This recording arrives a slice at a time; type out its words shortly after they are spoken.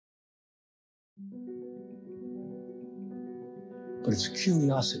but it's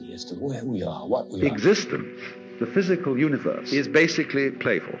curiosity as to where we are, what we are. Existence, the physical universe, is basically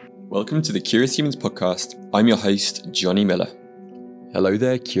playful. Welcome to the Curious Humans podcast. I'm your host, Johnny Miller. Hello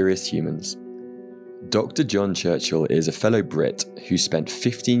there, curious humans. Dr. John Churchill is a fellow Brit who spent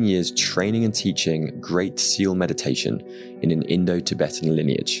 15 years training and teaching Great Seal meditation in an Indo-Tibetan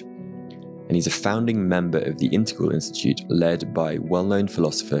lineage. And he's a founding member of the Integral Institute led by well-known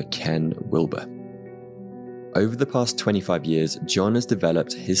philosopher Ken Wilber. Over the past 25 years, John has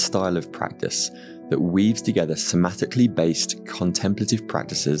developed his style of practice that weaves together somatically based contemplative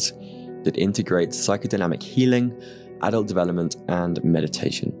practices that integrate psychodynamic healing, adult development, and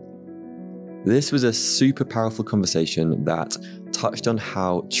meditation. This was a super powerful conversation that touched on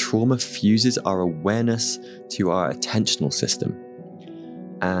how trauma fuses our awareness to our attentional system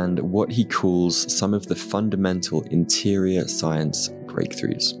and what he calls some of the fundamental interior science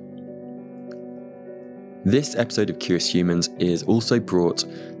breakthroughs. This episode of Curious Humans is also brought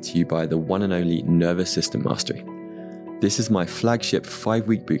to you by the one and only Nervous System Mastery. This is my flagship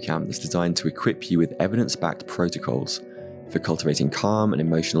 5-week bootcamp that's designed to equip you with evidence-backed protocols for cultivating calm and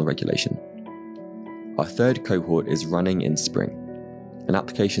emotional regulation. Our third cohort is running in spring, and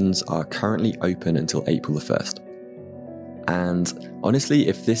applications are currently open until April the 1st. And honestly,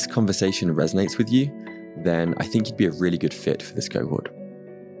 if this conversation resonates with you, then I think you'd be a really good fit for this cohort.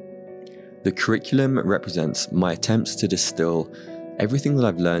 The curriculum represents my attempts to distill everything that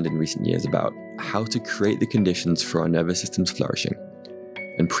I've learned in recent years about how to create the conditions for our nervous system's flourishing.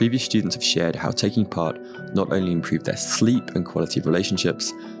 And previous students have shared how taking part not only improved their sleep and quality of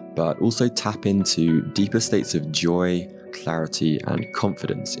relationships, but also tap into deeper states of joy, clarity, and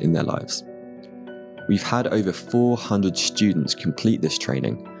confidence in their lives. We've had over 400 students complete this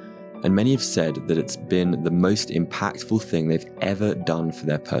training, and many have said that it's been the most impactful thing they've ever done for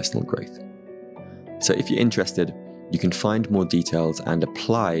their personal growth. So if you're interested, you can find more details and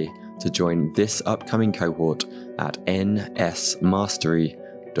apply to join this upcoming cohort at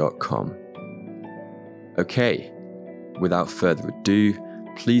nsmastery.com. Okay, without further ado,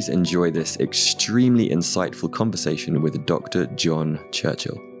 please enjoy this extremely insightful conversation with Dr. John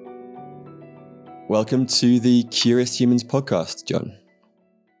Churchill. Welcome to the Curious Humans podcast, John.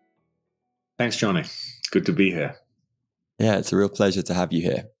 Thanks, Johnny. Good to be here. Yeah, it's a real pleasure to have you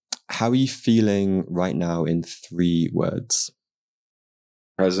here. How are you feeling right now in 3 words?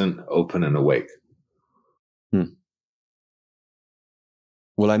 Present, open, and awake.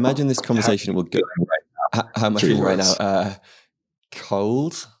 Well, I imagine this conversation will go... How am I feeling right now?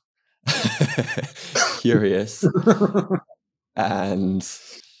 Cold, curious, and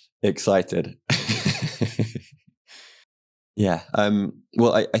excited. Yeah.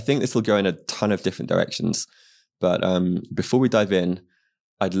 Well, I think this will go in a ton of different directions. But before we dive in,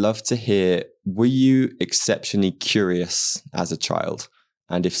 I'd love to hear, were you exceptionally curious as a child?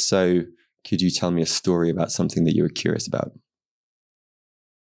 And if so, could you tell me a story about something that you were curious about?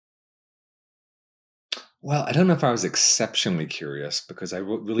 Well, I don't know if I was exceptionally curious because I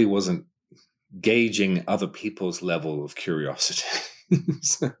really wasn't gauging other people's level of curiosity.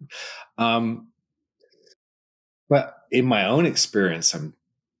 But in my own experience, I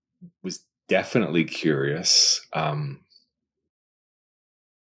was definitely curious.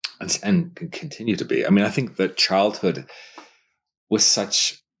 And continue to be. I mean, I think that childhood was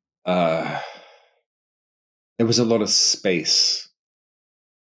such, there was a lot of space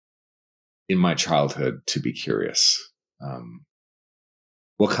in my childhood to be curious.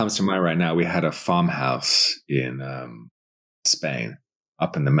 What comes to mind right now, we had a farmhouse in Spain,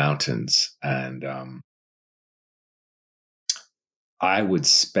 up in the mountains, and I would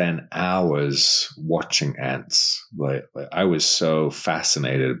spend hours watching ants. Like I was so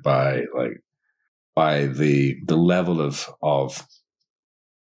fascinated by the level of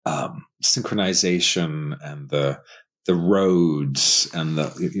synchronization and the roads and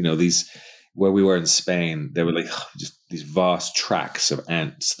these, where we were in Spain, there were like just these vast tracts of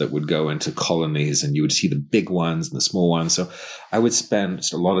ants that would go into colonies, and you would see the big ones and the small ones. So I would spend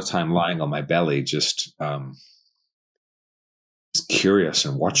just a lot of time lying on my belly, just curious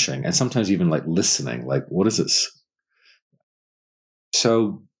and watching, and sometimes even like listening, like, what is this?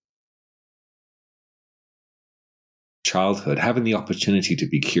 So childhood, having the opportunity to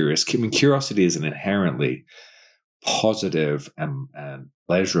be curious. I mean, curiosity is an inherently positive and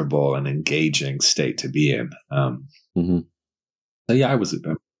pleasurable and engaging state to be in. So yeah, I was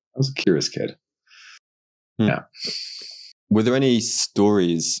a curious kid. Yeah. Were there any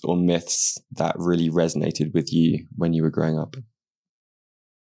stories or myths that really resonated with you when you were growing up?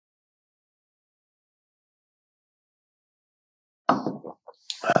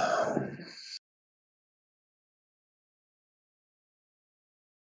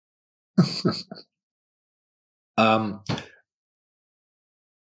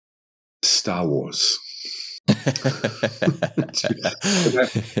 Star Wars. I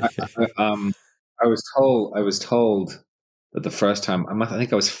was told that the first time, I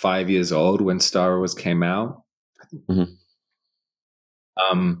think I was 5 years old when Star Wars came out. Mhm.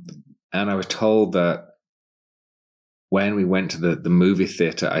 And I was told that when we went to the movie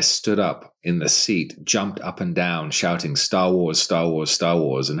theater, I stood up in the seat, jumped up and down, shouting "Star Wars, Star Wars, Star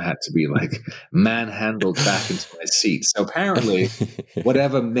Wars," and had to be like manhandled back into my seat. So apparently,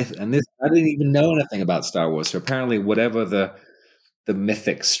 whatever myth, and this, I didn't even know anything about Star Wars. So apparently, whatever the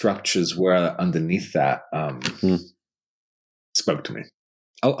mythic structures were underneath that spoke to me.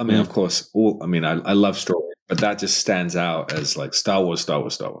 I mean, of course, I love stories, but that just stands out as like Star Wars, Star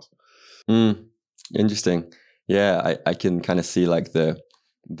Wars, Star Wars. Interesting. Yeah, I can kind of see like the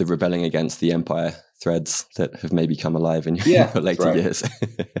rebelling against the Empire threads that have maybe come alive in your later years.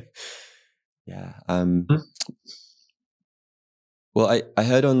 Yeah. Well, I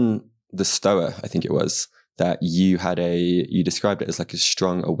heard on the Stoa, I think it was, that you described it as like a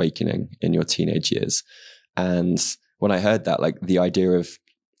strong awakening in your teenage years. And when I heard that, like the idea of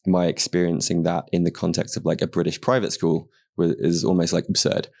my experiencing that in the context of like a British private school is almost like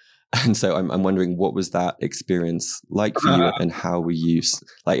absurd. And so I'm wondering, what was that experience like for you, and how were you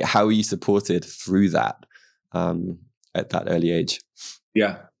supported through that at that early age?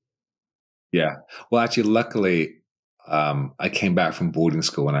 Yeah. Well, actually, luckily, I came back from boarding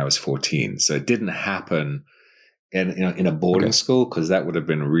school when I was 14, so it didn't happen in a boarding school, because that would have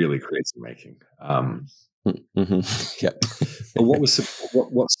been really crazy making. Yeah. But what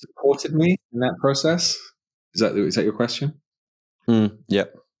supported me in that process? Is that your question? Yeah.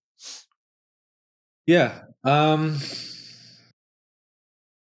 Yeah. I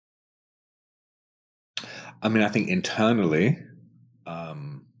mean, I think internally,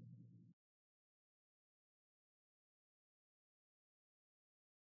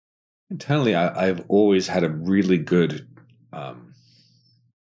 I've always had a really good,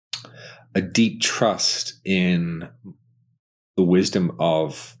 a deep trust in the wisdom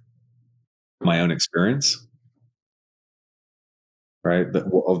of my own experience, right?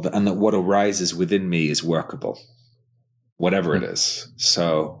 And that what arises within me is workable, whatever it is.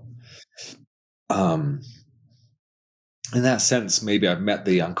 So, in that sense, maybe I've met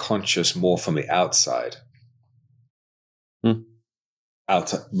the unconscious more from the outside,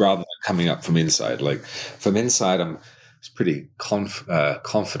 rather than coming up from inside. Like from inside, I'm pretty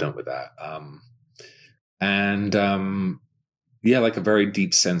confident with that, like a very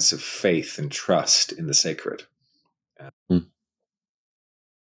deep sense of faith and trust in the sacred.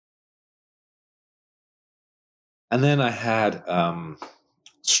 And then I had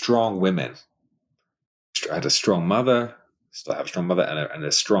strong women. I had a strong mother, still have a strong mother, and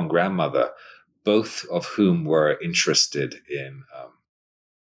a strong grandmother, both of whom were interested in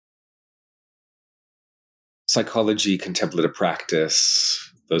psychology, contemplative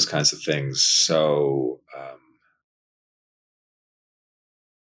practice, those kinds of things. So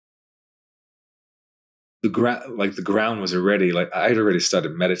the ground was already like, I'd already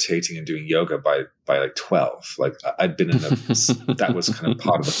started meditating and doing yoga by like 12. Like I'd been in that was kind of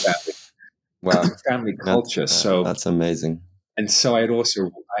part of the family culture. So that's amazing. And so I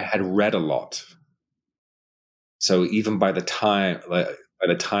had read a lot. So even by the time I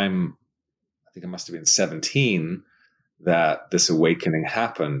think I must have been 17 that this awakening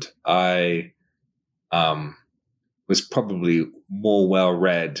happened, I was probably more well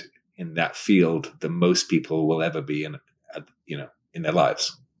read in that field than most people will ever be in their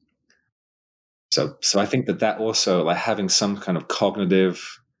lives. So I think that also, like having some kind of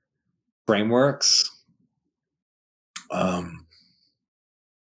cognitive frameworks, I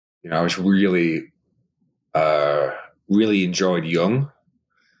was really enjoyed Jung.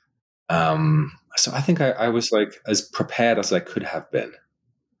 So I think I was like as prepared as I could have been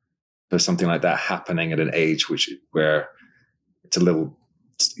for something like that happening at an age where it's a little,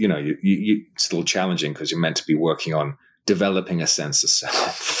 it's a little challenging, because you're meant to be working on developing a sense of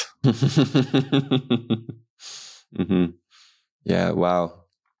self. Mm-hmm. Yeah. Wow.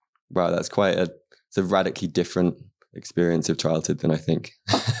 That's quite it's a radically different experience of childhood than I think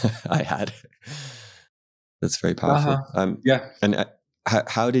I had. That's very powerful. Yeah. And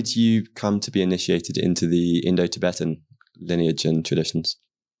how did you come to be initiated into the Indo-Tibetan lineage and traditions?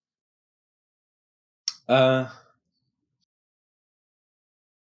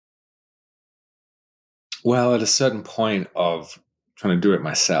 Well, at a certain point of trying to do it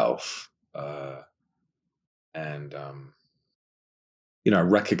myself, I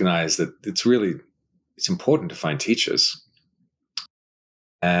recognize that it's important to find teachers.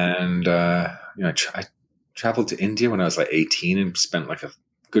 And I traveled to India when I was like 18 and spent like a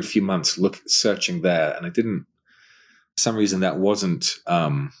good few months searching there. And I didn't, for some reason, that wasn't.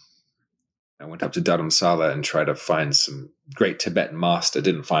 I went up to Dharamsala and tried to find some great Tibetan master.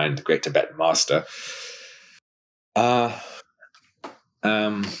 Didn't find a great Tibetan master.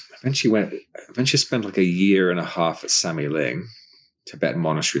 Eventually spent like a year and a half at Samye Ling, Tibetan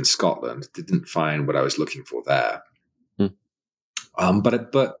monastery in Scotland. Didn't find what I was looking for there.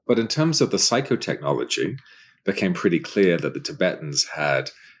 But in terms of the psychotechnology, it became pretty clear that the Tibetans had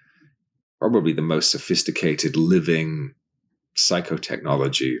probably the most sophisticated living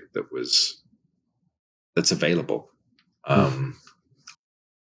psychotechnology that's available.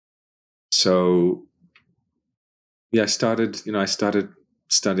 So yeah, I started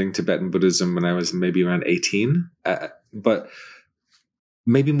studying Tibetan Buddhism when I was maybe around 18, but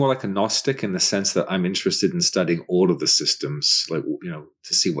maybe more like a Gnostic in the sense that I'm interested in studying all of the systems, like,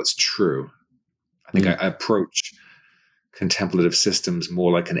 to see what's true. I think I approach contemplative systems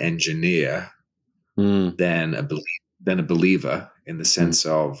more like an engineer than a believer, in the sense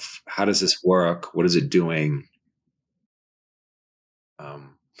of, how does this work? What is it doing?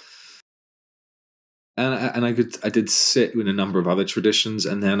 And I did sit in a number of other traditions,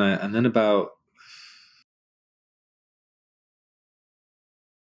 and then about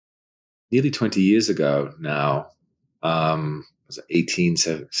nearly 20 years ago now, was it 18,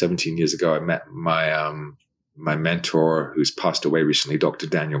 17 years ago, I met my mentor, who's passed away recently, Dr.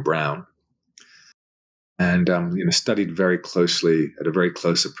 Daniel Brown, and studied very closely, at a very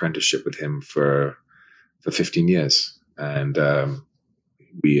close apprenticeship with him for 15 years, and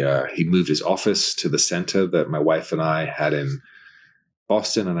he moved his office to the center that my wife and I had in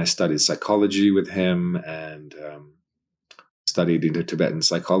Boston, and I studied psychology with him and studied into Tibetan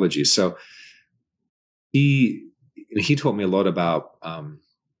psychology. So he taught me a lot about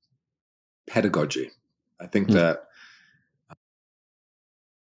pedagogy. I think that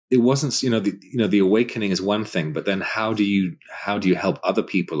it wasn't, the awakening is one thing, but then how do you help other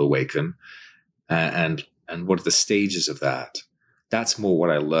people awaken, and what are the stages of that? That's more what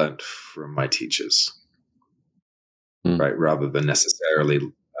I learned from my teachers, right? Rather than necessarily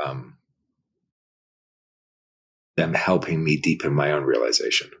them helping me deepen my own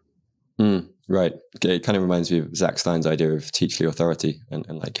realization. Right. It kind of reminds me of Zach Stein's idea of teacherly authority, and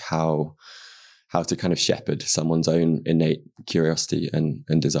like how to kind of shepherd someone's own innate curiosity and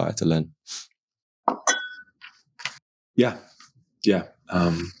desire to learn. Yeah.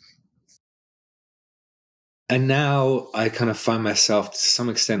 And now I kind of find myself to some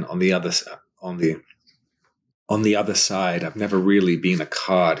extent on the other side. I've never really been a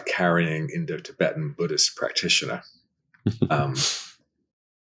card-carrying Indo-Tibetan Buddhist practitioner.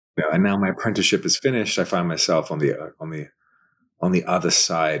 And now my apprenticeship is finished. I find myself on the other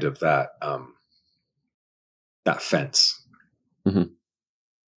side of that fence. Mm-hmm.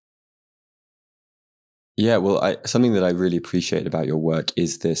 Yeah, well, something that I really appreciate about your work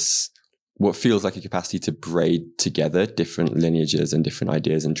is this, what feels like a capacity to braid together different lineages and different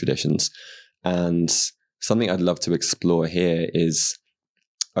ideas and traditions. And something I'd love to explore here is,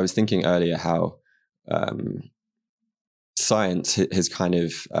 I was thinking earlier how science has kind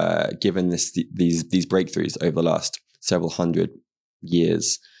of given these breakthroughs over the last several hundred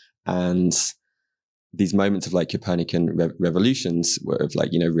years, and these moments of like Copernican revolutions of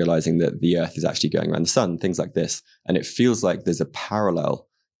like, realizing that the Earth is actually going around the sun, things like this. And it feels like there's a parallel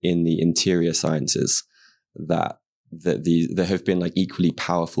in the interior sciences that there have been like equally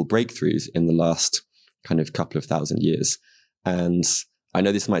powerful breakthroughs in the last kind of couple of thousand years. And I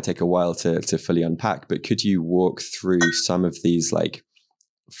know this might take a while to fully unpack, but could you walk through some of these like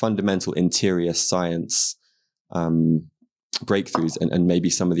fundamental interior science breakthroughs and maybe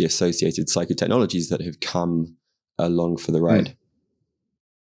some of the associated psychotechnologies that have come along for the ride?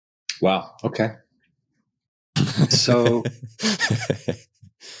 Wow. Okay. So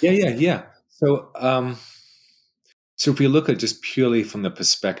yeah. So if we look at just purely from the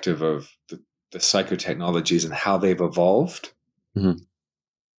perspective of the psychotechnologies and how they've evolved,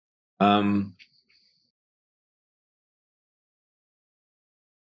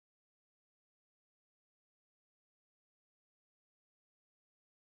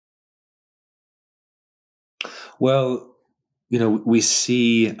 well, we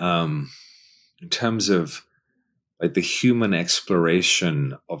see in terms of like the human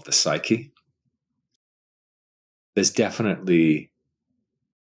exploration of the psyche, there's definitely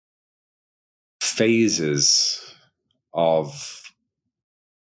phases of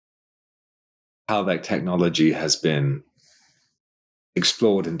how that technology has been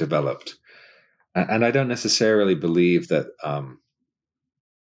explored and developed. And I don't necessarily believe that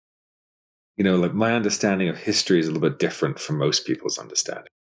like my understanding of history is a little bit different from most people's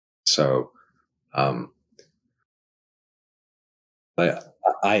understanding. So,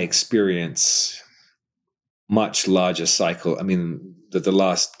 I experience much larger cycle. I mean, the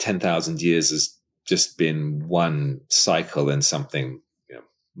last 10,000 years has just been one cycle in something,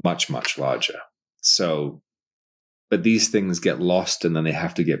 much, much larger. So, but these things get lost and then they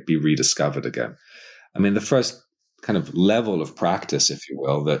have to be rediscovered again. I mean, the first kind of level of practice, if you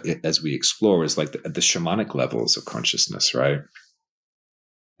will, as we explore is like the shamanic levels of consciousness, right?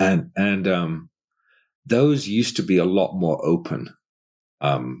 And those used to be a lot more open,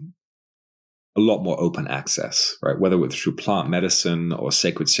 access, right? Whether it was through plant medicine or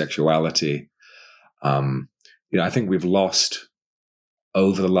sacred sexuality. I think we've lost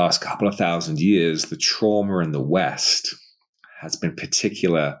over the last couple of thousand years, the trauma in the West has been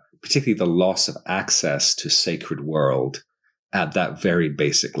particularly the loss of access to sacred world at that very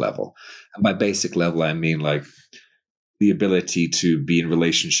basic level. And by basic level, I mean like the ability to be in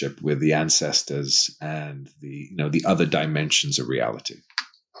relationship with the ancestors and the other dimensions of reality.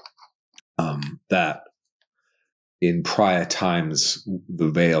 That in prior times, the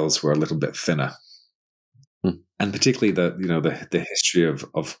veils were a little bit thinner. And particularly the history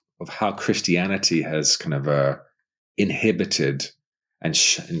of how Christianity has kind of inhibited and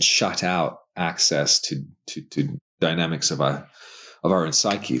shut out access to dynamics of our own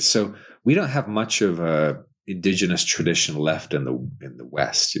psyches. So we don't have much of a indigenous tradition left in the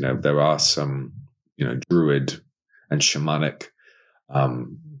West. There are some druid and shamanic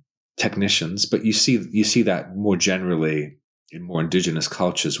technicians, but you see that more generally in more indigenous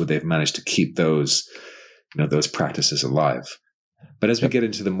cultures where they've managed to keep those practices alive. But as we get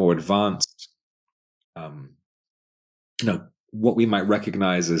into the more advanced, what we might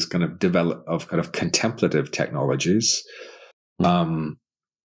recognize as kind of contemplative technologies,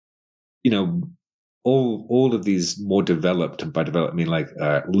 all of these more developed, and by developed I mean like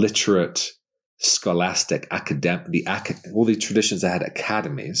literate, scholastic, academic, all these traditions that had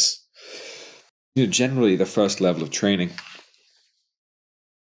academies. Generally the first level of training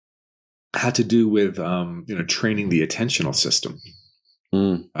had to do with training the attentional system,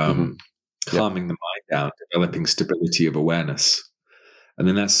 calming the mind down, developing stability of awareness, and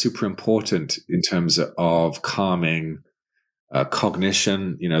then that's super important in terms of calming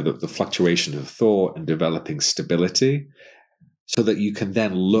cognition, the fluctuation of thought, and developing stability, so that you can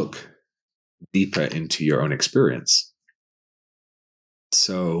then look deeper into your own experience.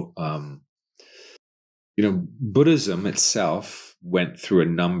 So, Buddhism itself went through a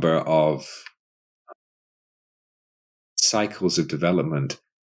number of cycles of development.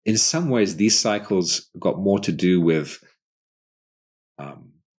 In some ways, these cycles got more to do with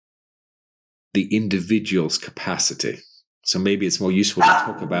the individual's capacity. So maybe it's more useful to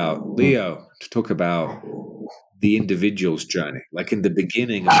talk about, Leo, the individual's journey. Like in the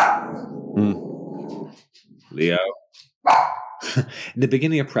beginning of Leo, in the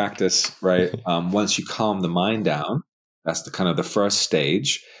beginning of practice, right? Once you calm the mind down, that's the first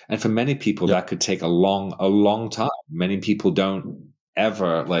stage. And for many people, that could take a long time. Many people don't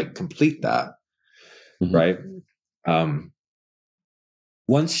ever complete that, right?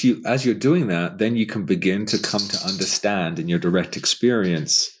 As you're doing that, then you can begin to come to understand in your direct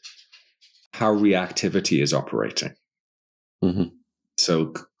experience how reactivity is operating.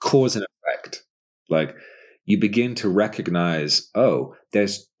 So cause and effect, you begin to recognize,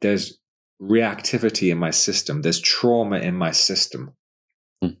 there's reactivity in my system. There's trauma in my system,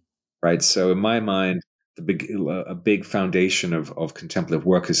 right? So in my mind, a big foundation of contemplative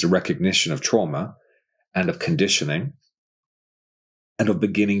work is the recognition of trauma and of conditioning, and of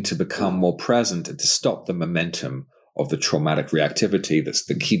beginning to become more present and to stop the momentum of the traumatic reactivity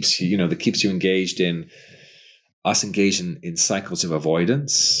that keeps you engaged in cycles of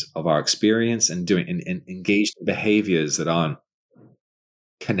avoidance of our experience and engaged in behaviors that aren't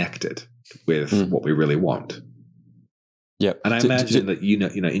connected with what we really want. Yeah. And I imagine that,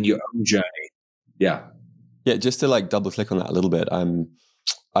 in your own journey. Yeah. Yeah. Just to double click on that a little bit.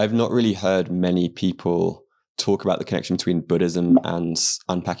 I've not really heard many people talk about the connection between Buddhism and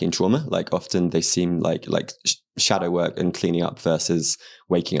unpacking trauma. Often they seem like shadow work and cleaning up versus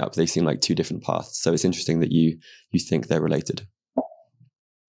waking up. They seem like two different paths. So it's interesting that you think they're related.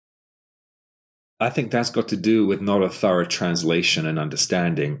 I think that's got to do with not a thorough translation and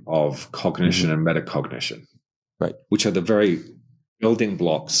understanding of cognition and metacognition, right? Which are the very building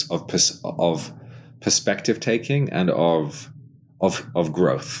blocks of perspective taking and of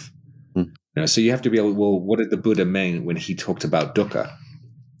growth. So you have to be able. Well, what did the Buddha mean when he talked about dukkha,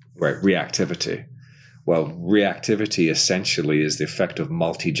 right? Reactivity. Well, reactivity essentially is the effect of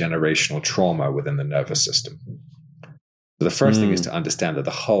multi-generational trauma within the nervous system. So the first thing is to understand that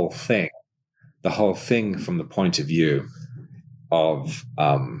the whole thing from the point of view of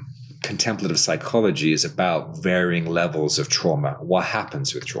contemplative psychology is about varying levels of trauma. What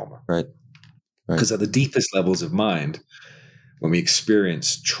happens with trauma? Right. Because at the deepest levels of mind, when we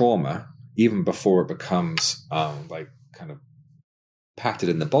experience trauma, even before it becomes like kind of impacted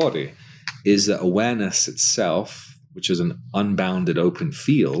in the body, is that awareness itself, which is an unbounded open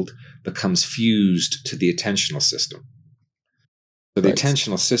field, becomes fused to the attentional system. So the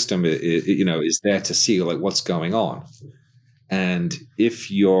attentional system, is there to see like what's going on. And if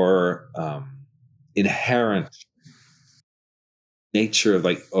your inherent nature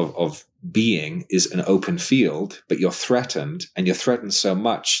of being is an open field, but you're threatened, and you're threatened so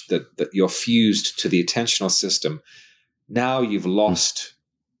much that you're fused to the attentional system, now you've lost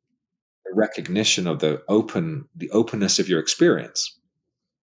the recognition of the openness of your experience.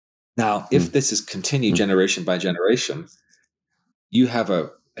 Now, if this is continued generation by generation, you have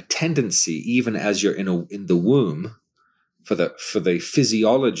a tendency, even as you're in the womb, for the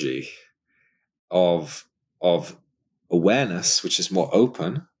physiology of awareness, which is more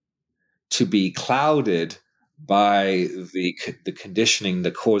open, to be clouded by the conditioning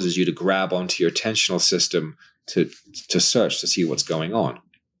that causes you to grab onto your attentional system to search to see what's going on.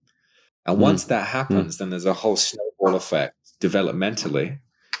 And once that happens, then there's a whole snowball effect developmentally,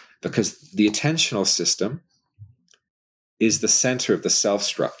 because the attentional system is the center of the self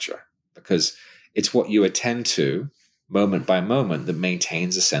structure, because it's what you attend to moment by moment that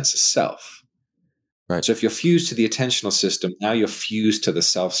maintains a sense of self. Right. So if you're fused to the attentional system, now you're fused to the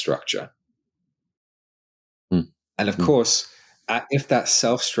self structure. And of course, if that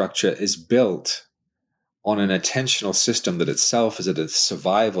self structure is built on an attentional system that itself is at a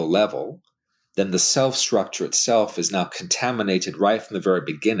survival level, then the self structure itself is now contaminated right from the very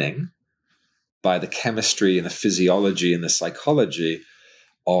beginning by the chemistry and the physiology and the psychology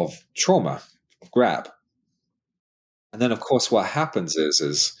of trauma, of grab. And then, of course, what happens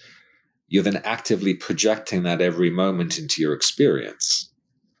is you're then actively projecting that every moment into your experience.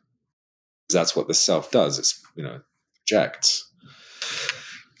 That's what the self does. It's, projects.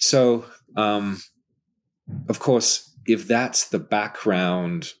 So, of course, if that's the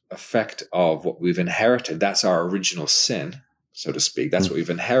background effect of what we've inherited, that's our original sin, so to speak. That's what we've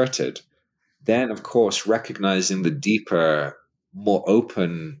inherited. Then, of course, recognizing the deeper, more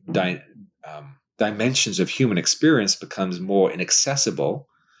open dimensions of human experience becomes more inaccessible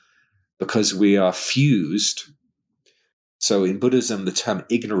because we are fused. So in Buddhism, the term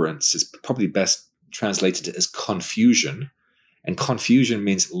ignorance is probably best translated as confusion. And confusion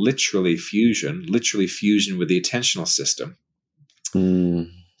means literally fusion with the attentional system.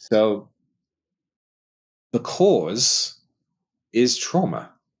 So the cause is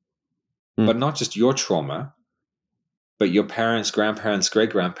trauma, but not just your trauma, but your parents, grandparents,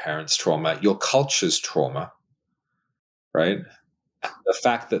 great-grandparents' trauma, your culture's trauma, right? The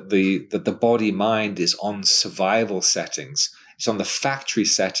fact that the body-mind is on survival settings, it's on the factory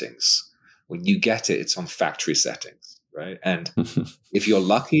settings. When you get it, it's on factory settings, right? And if you're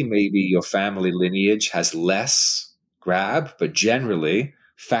lucky, maybe your family lineage has less grab, but generally,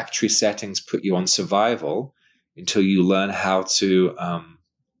 factory settings put you on survival until you learn how to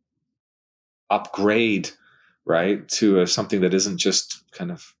upgrade, right, to something that isn't just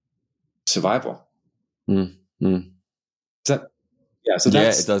kind of survival. That's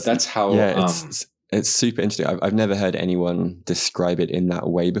how. It's super interesting. I've never heard anyone describe it in that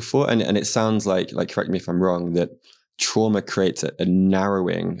way before, and it sounds like correct me if I'm wrong, that trauma creates a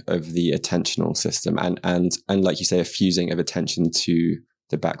narrowing of the attentional system, and like you say, a fusing of attention to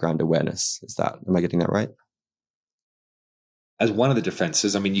the background awareness. Am I getting that right? As one of the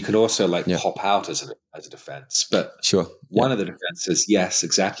defenses, I mean, you could also pop out as a defense, but sure. One of the defenses, yes,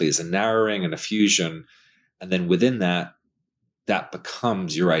 exactly, is a narrowing and a fusion, and then within that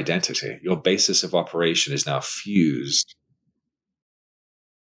becomes your identity. Your basis of operation is now fused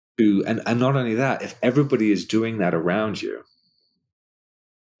to, and not only that, if everybody is doing that around you,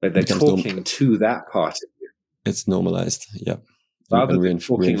 but they're talking to that part of you. It's normalized, yeah. Rather than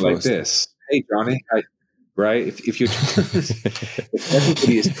talking like this, hey, Johnny, right? If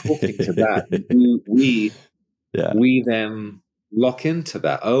everybody is talking to that, we then lock into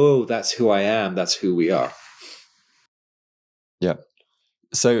that. Oh, that's who I am. That's who we are. Yeah.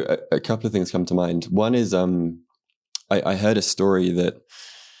 So a couple of things come to mind. One is I heard a story that,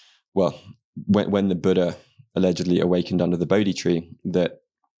 when the Buddha allegedly awakened under the Bodhi tree, that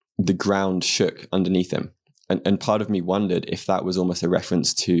the ground shook underneath him. and part of me wondered if that was almost a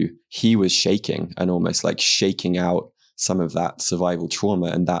reference to he was shaking and almost like shaking out some of that survival trauma,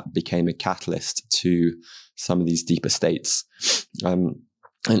 and that became a catalyst to some of these deeper states. And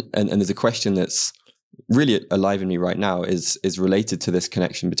there's a question that's really alive in me right now is related to this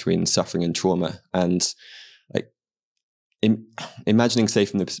connection between suffering and trauma, and like imagining, say,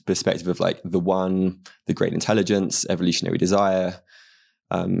 from the perspective of like the great intelligence, evolutionary desire,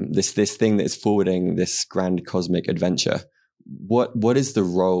 this thing that is forwarding this grand cosmic adventure. What is the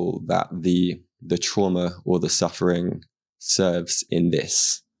role that the trauma or the suffering serves in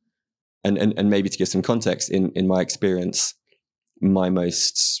this? And maybe to give some context, in my experience, my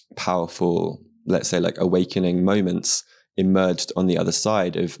most powerful, let's say, like awakening moments emerged on the other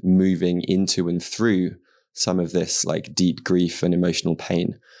side of moving into and through some of this like deep grief and emotional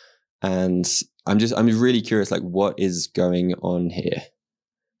pain. And I'm really curious, like, what is going on here?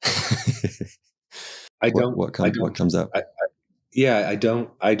 What comes up? I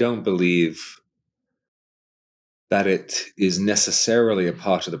don't believe that it is necessarily a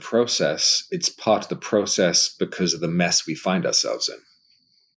part of the process. It's part of the process because of the mess we find ourselves in,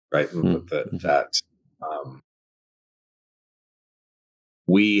 right? That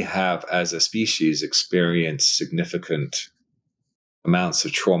we have, as a species, experienced significant amounts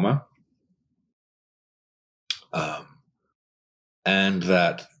of trauma, and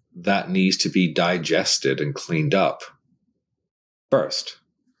that needs to be digested and cleaned up first.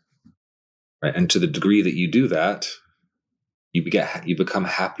 Right? And to the degree that you do that, you become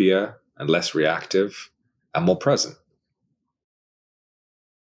happier and less reactive and more present.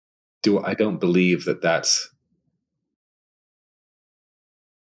 I don't believe that's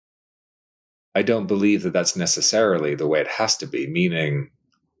necessarily the way it has to be. Meaning,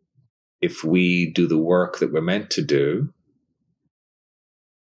 if we do the work that we're meant to do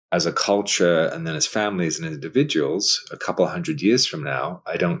as a culture and then as families and individuals, a couple hundred years from now,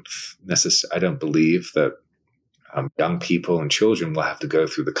 I don't believe that young people and children will have to go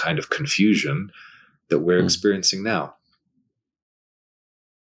through the kind of confusion that we're experiencing now.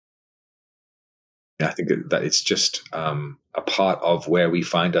 And I think that it's just a part of where we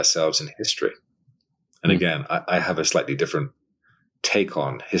find ourselves in history. And again, I have a slightly different take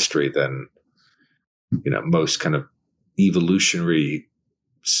on history than most kind of evolutionary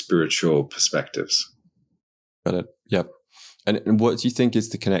spiritual perspectives. Got it. Yep. And what do you think is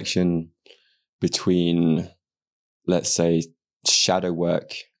the connection between, let's say, shadow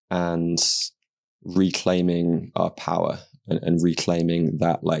work and reclaiming our power and reclaiming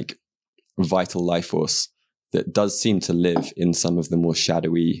that like vital life force that does seem to live in some of the more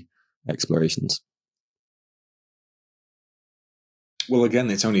shadowy explorations? Well, again,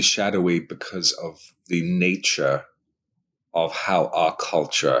 it's only shadowy because of the nature of how our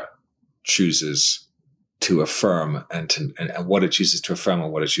culture chooses to affirm and what it chooses to affirm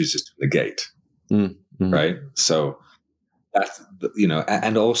and what it chooses to negate. Mm-hmm. Right? So that's,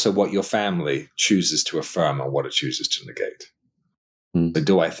 and also what your family chooses to affirm and what it chooses to negate. But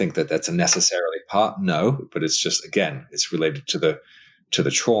do I think that that's a necessarily part? No, but it's just, again, it's related to the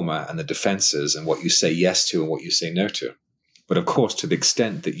trauma and the defenses and what you say yes to and what you say no to. But of course, to the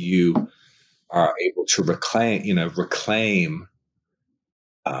extent that you are able to reclaim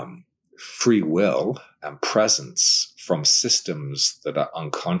free will and presence from systems that are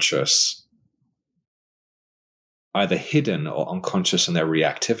unconscious, either hidden or unconscious in their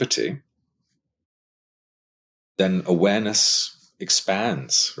reactivity, then awareness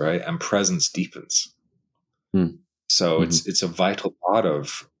expands, right? And presence deepens. So it's a vital part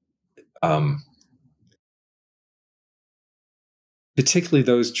of particularly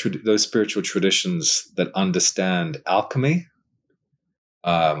those spiritual traditions that understand alchemy,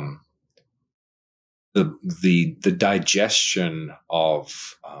 the digestion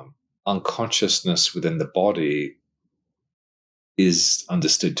of unconsciousness within the body is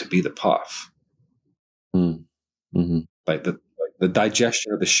understood to be the path. Mm-hmm. Like the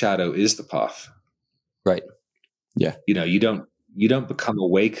digestion of the shadow is the path. Right. Yeah. You don't become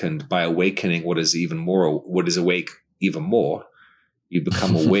awakened by awakening what is awake even more. You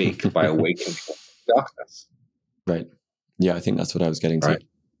become awake by awakening darkness. Right. Yeah, I think that's what I was getting to. Right.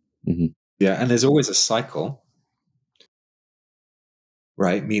 Mm-hmm. Yeah, and there's always a cycle,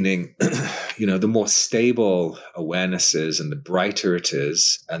 right? Meaning, the more stable awareness is, and the brighter it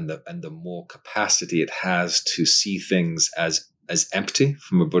is, and the more capacity it has to see things as empty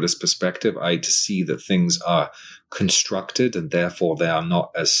from a Buddhist perspective, to see that things are constructed and therefore they are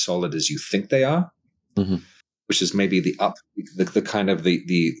not as solid as you think they are. Mm-hmm. Which is maybe the kind of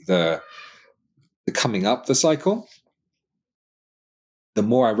the coming up the cycle. the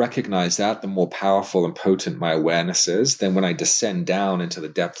more I recognize that, the more powerful and potent my awareness is. Then when I descend down into the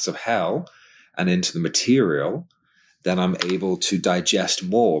depths of hell and into the material, then I'm able to digest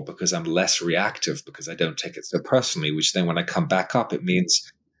more because I'm less reactive, because I don't take it so personally, which then when I come back up, it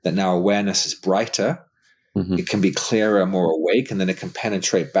means that now awareness is brighter. Mm-hmm. It can be clearer, more awake, and then it can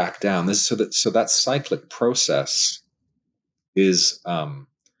penetrate back down. So that cyclic process is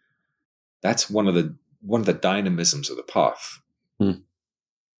that's one of the dynamisms of the path. Mm.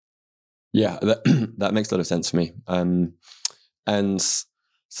 Yeah, that makes a lot of sense for me. And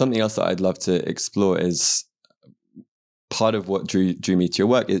something else that I'd love to explore is part of what drew me to your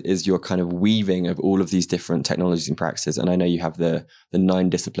work is your kind of weaving of all of these different technologies and practices. And I know you have the 9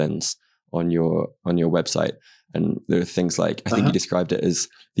 disciplines on your website, and there are things like, I think you described it as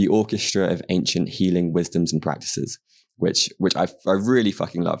the orchestra of ancient healing wisdoms and practices, which I really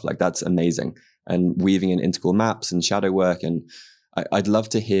fucking love. Like, that's amazing. And weaving in integral maps and shadow work, and I'd love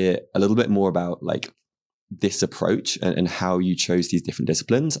to hear a little bit more about like this approach and how you chose these different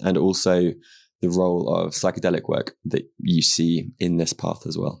disciplines, and also the role of psychedelic work that you see in this path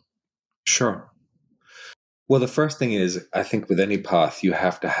as well. Sure. Well, the first thing is, I think with any path, you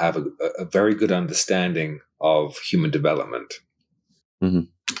have to have a very good understanding of human development, mm-hmm.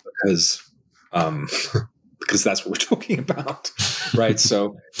 because that's what we're talking about, right?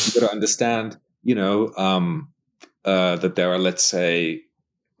 So you've got to understand, that there are, let's say,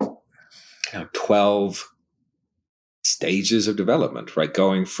 12 stages of development, right?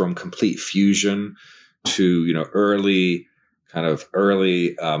 Going from complete fusion to, early the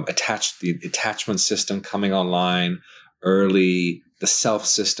attachment system coming online, early the self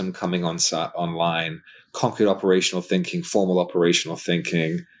system coming online, concrete operational thinking, formal operational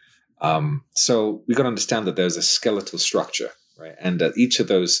thinking. So we got to understand that there's a skeletal structure, right? And that each of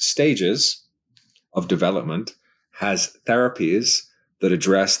those stages of development has therapies that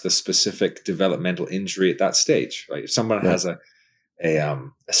address the specific developmental injury at that stage, right? If someone has a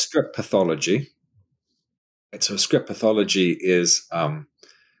strip pathology, right? So a strip pathology is a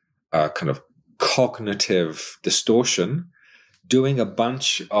kind of cognitive distortion. Doing a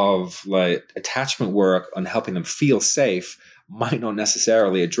bunch of like attachment work on helping them feel safe might not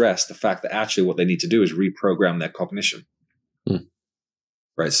necessarily address the fact that actually what they need to do is reprogram their cognition.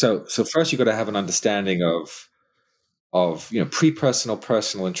 Right. So first you've got to have an understanding of pre-personal,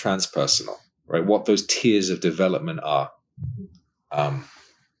 personal, and transpersonal, right? What those tiers of development are.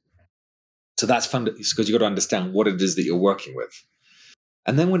 So that's fun because you've got to understand what it is that you're working with.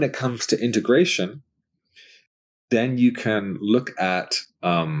 And then when it comes to integration, then you can look at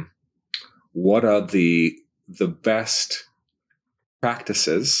what are the best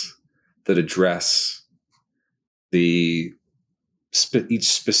practices that address each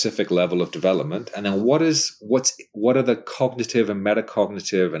specific level of development, and then what are the cognitive and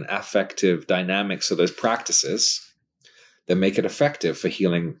metacognitive and affective dynamics of those practices that make it effective for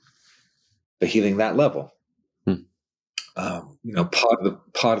healing that level.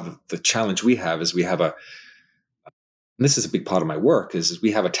 Part of the challenge we have is and this is a big part of my work, is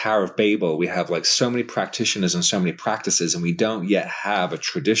we have a Tower of Babel. We have like so many practitioners and so many practices, and we don't yet have a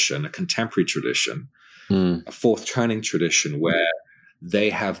tradition, a contemporary tradition, a fourth turning tradition where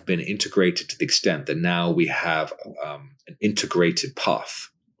they have been integrated to the extent that now we have an integrated path,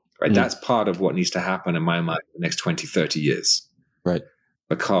 right? That's part of what needs to happen in my mind in the next 20, 30 years. Right.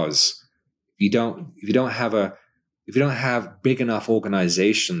 Because if you don't have big enough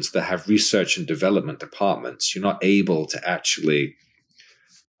organizations that have research and development departments, you're not able to actually,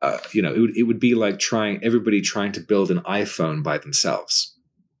 it would be like everybody trying to build an iPhone by themselves.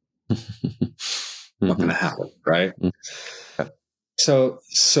 Not going to happen, right? So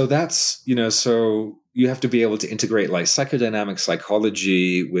that's, so you have to be able to integrate like psychodynamic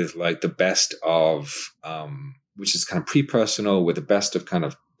psychology with like the best of, which is kind of pre-personal, with the best of kind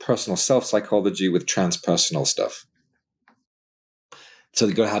of personal self-psychology with transpersonal stuff. So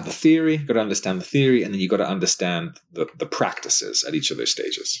you got to have the theory, got to understand the theory, and then you got to understand the practices at each of those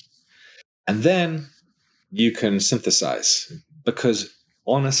stages. And then you can synthesize, because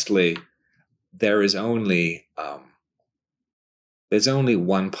honestly, there's only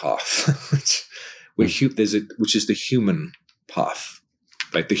one path, which is the human path,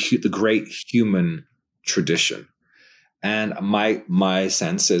 like the great human tradition. And my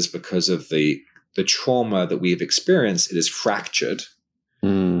sense is because of the trauma that we've experienced, it is fractured.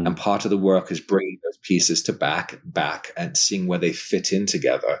 And part of the work is bringing those pieces to back and seeing where they fit in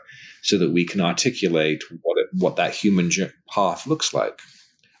together so that we can articulate what that human path looks like.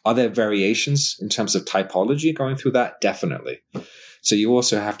 Are there variations in terms of typology going through that? Definitely. So you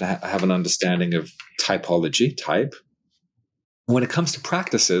also have to have an understanding of typology, type. When it comes to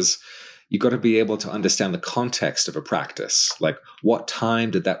practices, you got to be able to understand the context of a practice. Like, what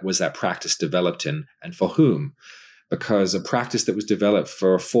time was that practice developed in, and for whom? Because a practice that was developed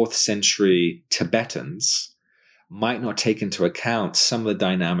for 4th century Tibetans might not take into account some of the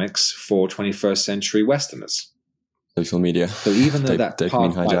dynamics for 21st century Westerners. Social media. So even though that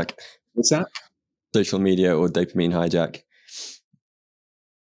dopamine hijack. What's that? Social media or dopamine hijack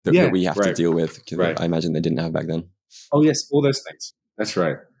that we have to deal with, because I imagine they didn't have back then. Oh yes, all those things. That's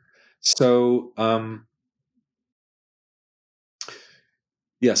right. So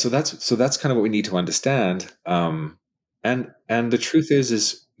so that's kind of what we need to understand. And the truth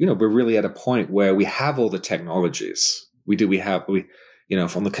is we're really at a point where we have all the technologies. We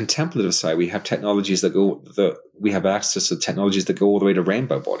from the contemplative side, we have technologies we have access to technologies that go all the way to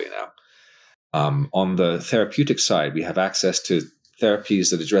rainbow body now. On the therapeutic side, we have access to therapies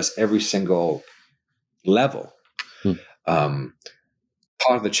that address every single level.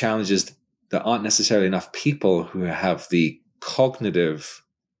 Part of the challenge is there aren't necessarily enough people who have the cognitive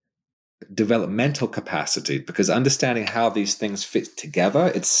developmental capacity, because understanding how these things fit together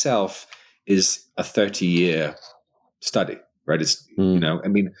itself is a 30-year study, right? It's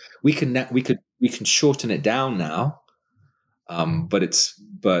we can shorten it down now, but it's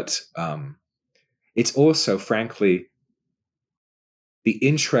also, frankly, the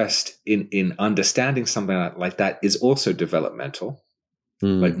interest in understanding something like that is also developmental.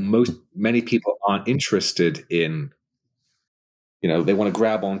 Like many people aren't interested in, they want to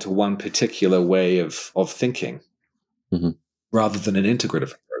grab onto one particular way of thinking rather than an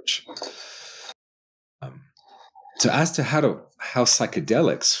integrative approach. So as to how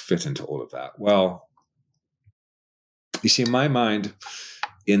psychedelics fit into all of that, well, you see, in my mind,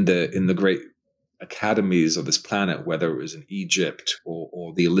 in the great academies of this planet, whether it was in Egypt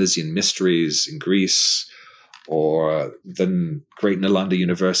or the Elysian Mysteries in Greece, or the great Nalanda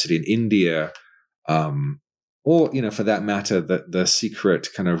University in India, or for that matter, the secret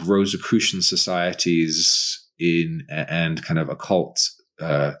kind of Rosicrucian societies and kind of occult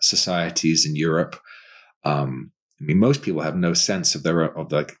societies in Europe. Most people have no sense of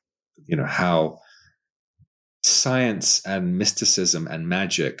how science and mysticism and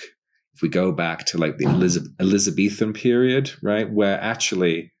magic, if we go back to like the Elizabethan period, right, where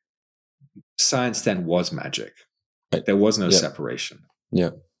actually science then was magic. There was no separation. Yeah.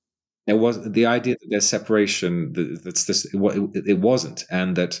 There was the idea that there's separation. It wasn't,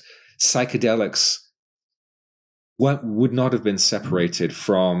 and that psychedelics would not have been separated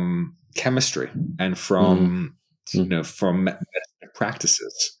from chemistry and from from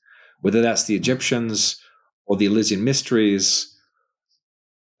practices, whether that's the Egyptians or the Elysian Mysteries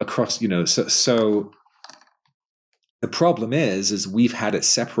across. So the problem is we've had it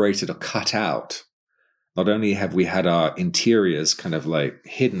separated or cut out. Not only have we had our interiors kind of like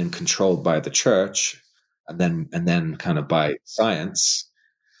hidden and controlled by the church and then kind of by science,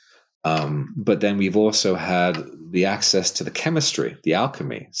 but then we've also had the access to the chemistry, the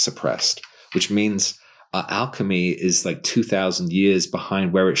alchemy, suppressed, which means our alchemy is like 2,000 years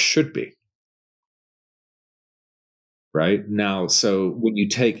behind where it should be. Right now, so when you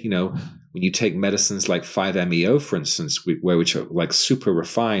take medicines like 5-MeO, for instance, which are like super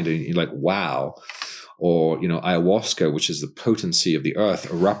refined, and you're like, wow. Or, ayahuasca, which is the potency of the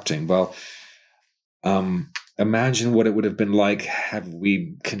earth erupting. Well, imagine what it would have been like had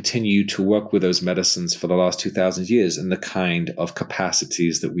we continued to work with those medicines for the last 2,000 years, and the kind of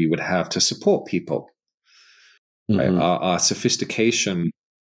capacities that we would have to support people. Right? Our sophistication.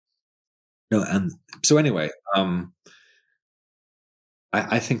 And so anyway,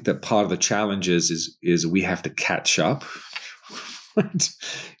 I think that part of the challenge is we have to catch up,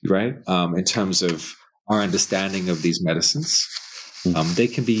 right? In terms of our understanding of these medicines. They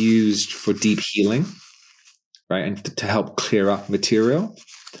can be used for deep healing, right? And to help clear up material.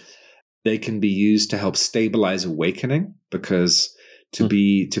 They can be used to help stabilize awakening, because to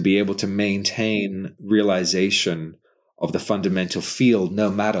be able to maintain realization of the fundamental field, no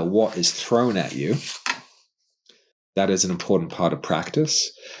matter what is thrown at you, that is an important part of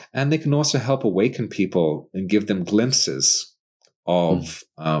practice. And they can also help awaken people and give them glimpses of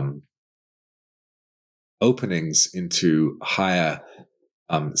openings into higher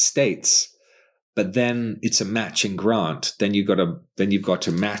states, but then it's a matching grant. Then you've got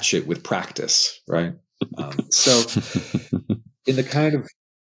to match it with practice, right? So, in the kind of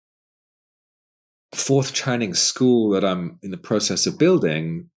fourth Chinese school that I'm in the process of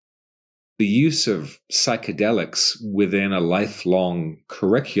building, the use of psychedelics within a lifelong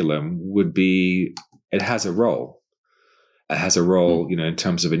curriculum it has a role. It has a role, in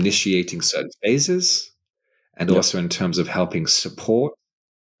terms of initiating certain phases, and also in terms of helping support,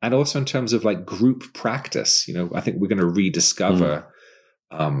 and also in terms of like group practice. I think we're going to rediscover,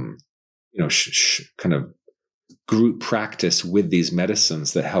 kind of group practice with these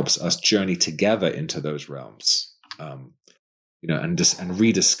medicines that helps us journey together into those realms, and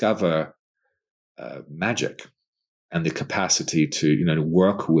rediscover magic and the capacity to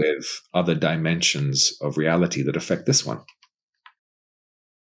work with other dimensions of reality that affect this one.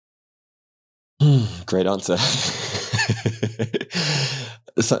 Great answer.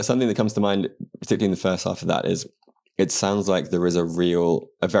 Something that comes to mind, particularly in the first half of that, is it sounds like there is a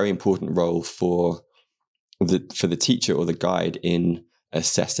very important role for the teacher or the guide in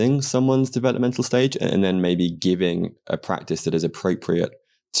assessing someone's developmental stage, and then maybe giving a practice that is appropriate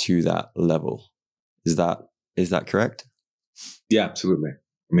to that level. Is that correct? Yeah, absolutely.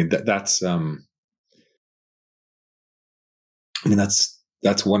 I mean, that's one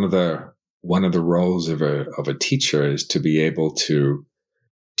of the roles of a teacher, is to be able to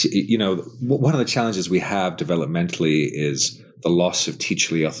one of the challenges we have developmentally is the loss of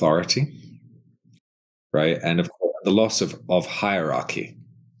teacherly authority, right? And of course, the loss of hierarchy,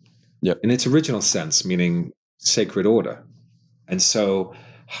 in its original sense, meaning sacred order. And so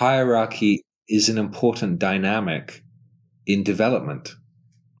hierarchy is an important dynamic in development.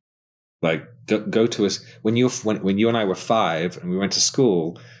 Like, go to us when you and I were 5 and we went to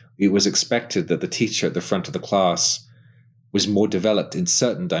school, it was expected that the teacher at the front of the class was more developed in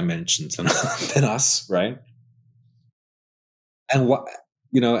certain dimensions than us, right? And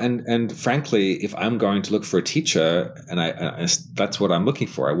and frankly, if I'm going to look for a teacher, and I that's what I'm looking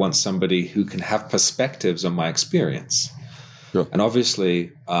for, I want somebody who can have perspectives on my experience. Sure. And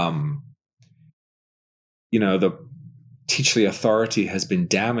obviously, the teacherly authority has been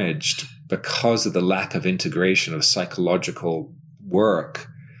damaged because of the lack of integration of psychological work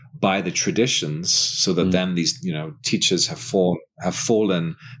by the traditions, so that then these teachers have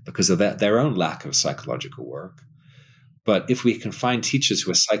fallen because of their own lack of psychological work. But if we can find teachers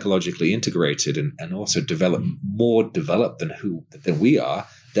who are psychologically integrated and also more developed than we are,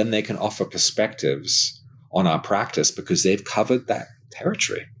 then they can offer perspectives on our practice because they've covered that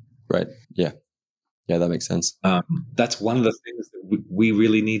territory. Right. Yeah. Yeah, that makes sense. That's one of the things that we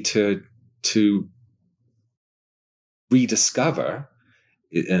really need to rediscover.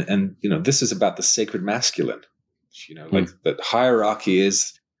 And this is about the sacred masculine. Like that hierarchy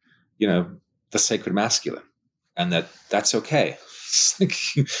is, the sacred masculine, and that's okay. It's like,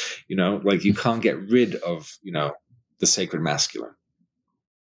 like you can't get rid of, the sacred masculine.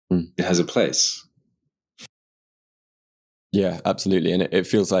 It has a place. Yeah, absolutely. And it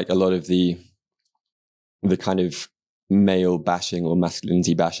feels like a lot of the kind of male bashing or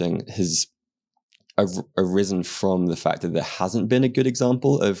masculinity bashing has arisen from the fact that there hasn't been a good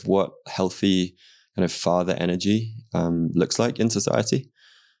example of what healthy kind of father energy looks like in society.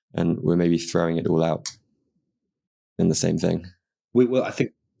 And we're maybe throwing it all out in the same thing. We will, I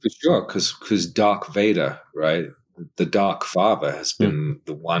think, for sure, because Dark Vader, right? The Dark Father has been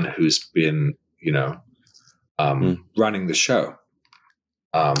the one who's been, running the show.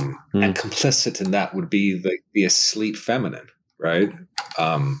 And complicit in that would be the asleep feminine, right?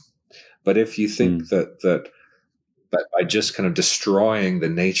 But if you think that by just kind of destroying the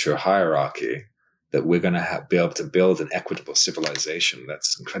nature hierarchy, that we're going to be able to build an equitable civilization,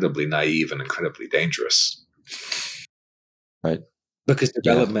 that's incredibly naive and incredibly dangerous. Right. Because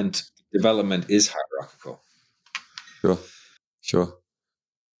development is hierarchical. Sure.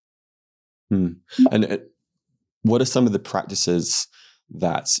 And what are some of the practices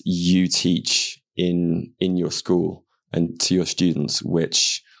that you teach in your school and to your students,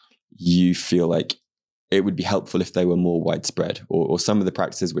 which you feel like it would be helpful if they were more widespread, or some of the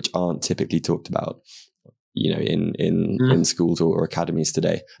practices which aren't typically talked about, in schools or academies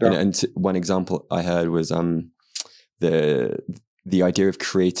today? Yeah. And one example I heard was the idea of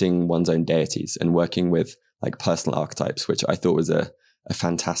creating one's own deities and working with like personal archetypes, which I thought was a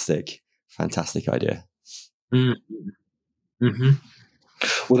fantastic idea. Mm-hmm.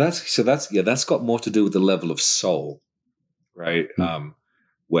 Well, that's got more to do with the level of soul, right?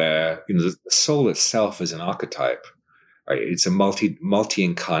 Where the soul itself is an archetype, right? It's a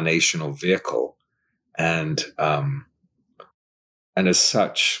multi-incarnational vehicle, and as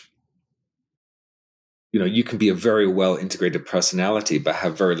such, you can be a very well integrated personality, but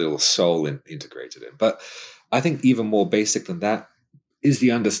have very little soul integrated in. But I think even more basic than that is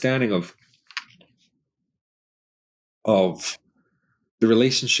the understanding of the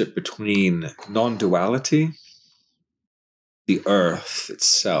relationship between non-duality, the earth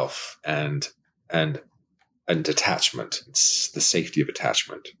itself, and attachment. It's the safety of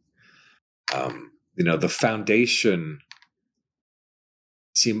attachment. the foundation.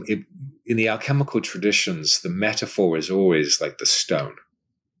 See, in the alchemical traditions, the metaphor is always like the stone,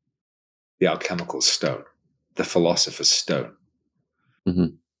 the alchemical stone, the philosopher's stone.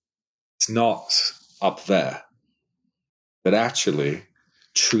 Mm-hmm. It's not up there, but actually,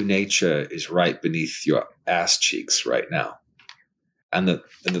 true nature is right beneath your ass cheeks right now. And that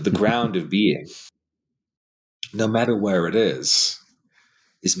the ground of being, no matter where it is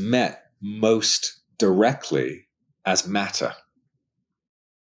met most directly as matter.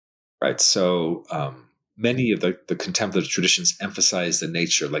 Right? So many of the contemplative traditions emphasize the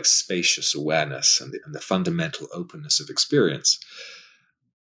nature like spacious awareness and the fundamental openness of experience.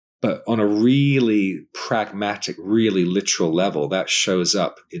 But on a really pragmatic, really literal level, that shows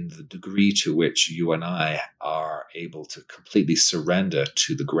up in the degree to which you and I are able to completely surrender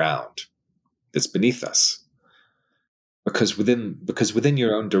to the ground that's beneath us. Because within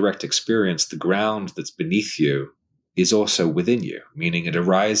your own direct experience, the ground that's beneath you is also within you, meaning it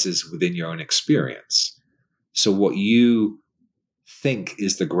arises within your own experience. So what you think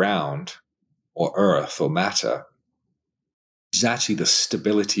is the ground or earth or matter is actually the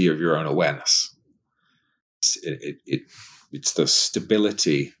stability of your own awareness. It's the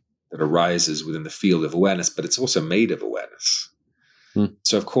stability that arises within the field of awareness, but it's also made of awareness.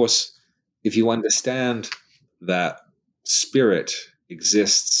 So, of course, if you understand that spirit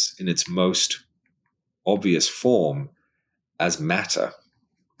exists in its most obvious form as matter,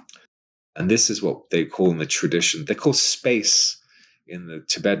 and this is what they call in the tradition, they call space in the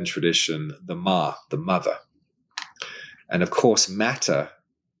Tibetan tradition the Ma, the mother. And of course, matter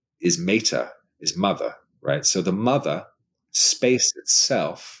is meta, is mother, right? So the mother, space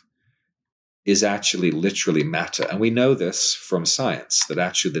itself, is actually literally matter. And we know this from science, that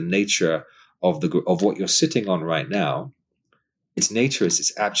actually the nature of what you're sitting on right now, its nature is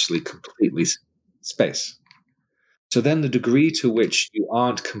it's actually completely space. So then the degree to which you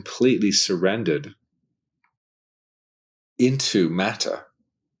aren't completely surrendered into matter.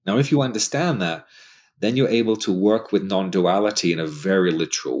 Now, if you understand that, then you're able to work with non-duality in a very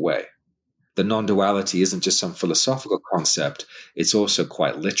literal way. The non-duality isn't just some philosophical concept, it's also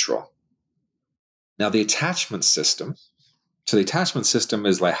quite literal. Now, the attachment system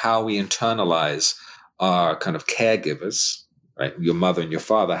is like how we internalize our kind of caregivers, right? Your mother and your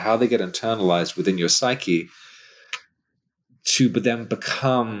father, how they get internalized within your psyche to then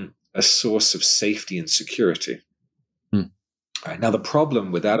become a source of safety and security. Right. Now, the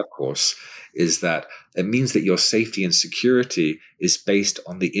problem with that, of course, is that it means that your safety and security is based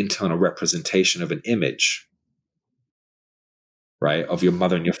on the internal representation of an image, right, of your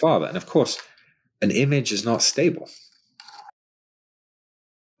mother and your father. And of course, an image is not stable.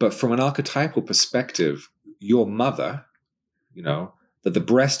 But from an archetypal perspective, your mother, that the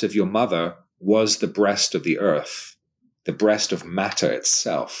breast of your mother was the breast of the earth, the breast of matter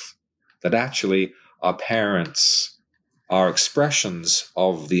itself, that actually our parents are expressions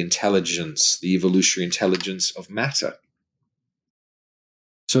of the intelligence, the evolutionary intelligence of matter.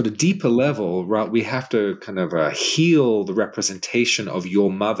 So at a deeper level, right, we have to kind of heal the representation of your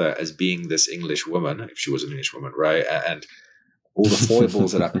mother as being this English woman, if she was an English woman, right? And all the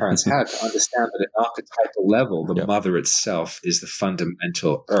foibles that our parents had, to understand that at an archetypal level, the mother itself is the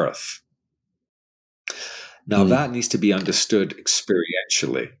fundamental earth. Now, that needs to be understood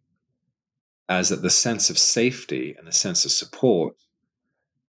experientially, as that the sense of safety and the sense of support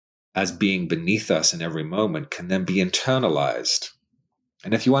as being beneath us in every moment can then be internalized.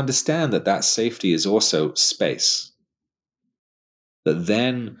 And if you understand that that safety is also space, that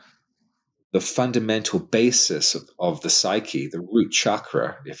then the fundamental basis of the psyche, the root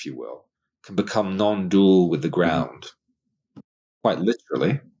chakra, if you will, can become non-dual with the ground, quite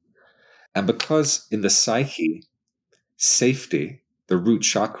literally. And because in the psyche, safety, the root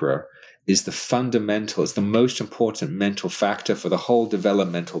chakra, is the fundamental, it's the most important mental factor for the whole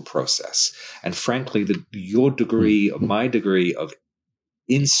developmental process. And frankly, your degree, or my degree of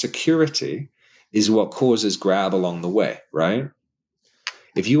insecurity is what causes grab along the way, right?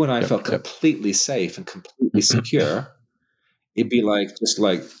 If you and I felt completely safe and completely secure, it'd be like, just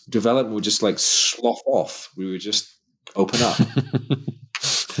like development would just like slough off. We would just open up.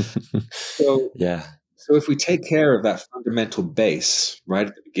 So if we take care of that fundamental base right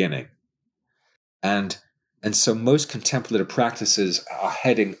at the beginning, and so most contemplative practices are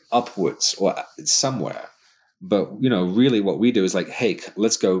heading upwards or somewhere. But, really what we do is like, hey,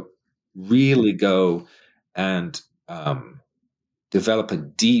 let's go and develop a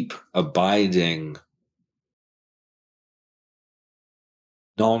deep, abiding,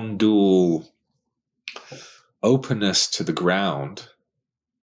 non-dual openness to the ground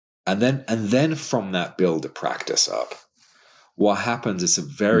And then from that build a practice up. What happens is a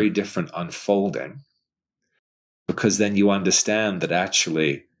very different unfolding, because then you understand that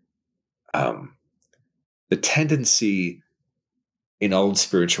actually the tendency in old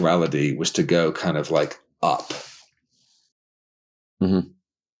spirituality was to go kind of like up. Mm-hmm.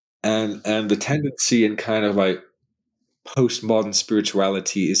 And the tendency in kind of like postmodern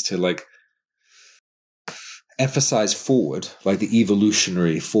spirituality is to like emphasize forward, like the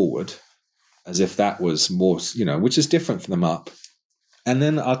evolutionary forward, as if that was more, which is different from them up. And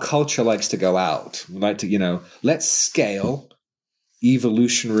then our culture likes to go out. We like to, let's scale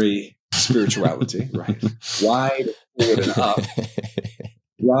evolutionary spirituality, right? Wide, forward, and up,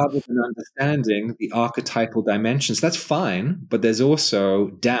 rather than understanding the archetypal dimensions. That's fine, but there's also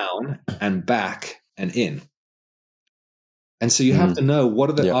down and back and in. And so you have to know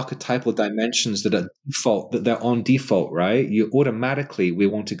what are the archetypal dimensions that are default, that they're on default, right? We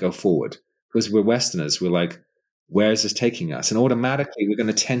want to go forward because we're Westerners. We're like, where is this taking us? And automatically we're going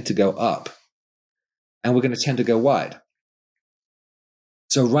to tend to go up and we're going to tend to go wide.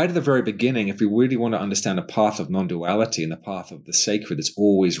 So right at the very beginning, if we really want to understand the path of non-duality and the path of the sacred that's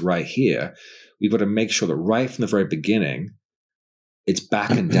always right here, we've got to make sure that right from the very beginning, it's back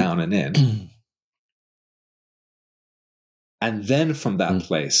and down and in. And then from that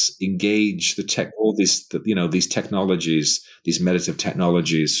place, engage all these technologies, these meditative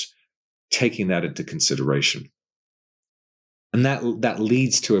technologies, taking that into consideration. And that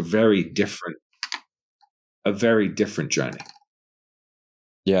leads to a very different journey.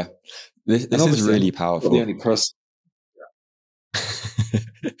 Yeah. This is really powerful. The only person.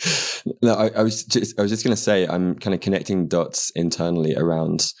 No, I was just going to say, I'm kind of connecting dots internally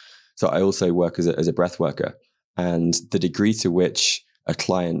around. So I also work as a breath worker. And the degree to which a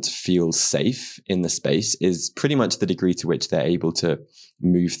client feels safe in the space is pretty much the degree to which they're able to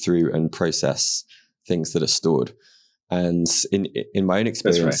move through and process things that are stored. And in my own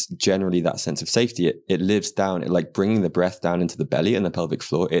experience, generally that sense of safety, it lives down, like bringing the breath down into the belly and the pelvic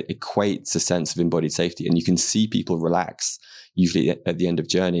floor, it equates a sense of embodied safety. And you can see people relax, usually at the end of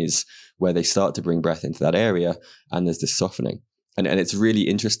journeys, where they start to bring breath into that area and there's this softening. And it's really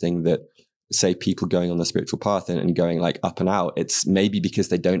interesting that, say, people going on the spiritual path and going like up and out, it's maybe because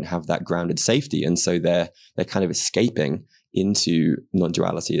they don't have that grounded safety. And so they're kind of escaping into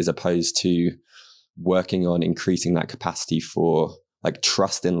non-duality as opposed to working on increasing that capacity for like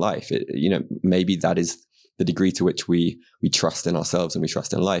trust in life. Maybe that is the degree to which we trust in ourselves and we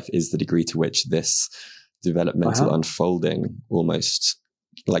trust in life is the degree to which this developmental unfolding almost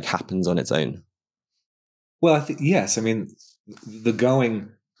like happens on its own. Well, I think, yes. I mean, the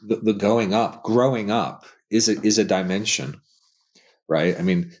growing up is a dimension, right? I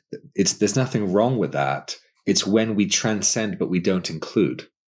mean, there's nothing wrong with that. It's when we transcend, but we don't include.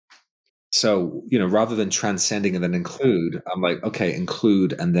 So, rather than transcending and then include, I'm like, okay,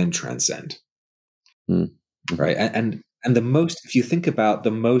 include and then transcend. Mm-hmm. Right. And the most, if you think about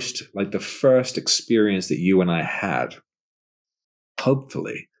the first experience that you and I had,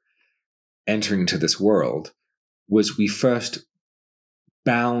 hopefully entering into this world, was we first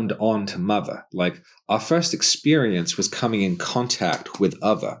bound on to mother. Like our first experience was coming in contact with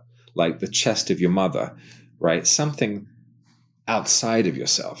other, like the chest of your mother, right? Something outside of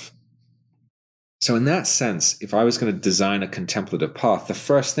yourself. So in that sense, if I was going to design a contemplative path, the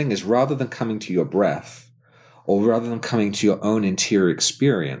first thing is, rather than coming to your breath or rather than coming to your own interior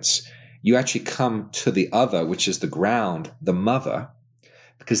experience, you actually come to the other, which is the ground, the mother,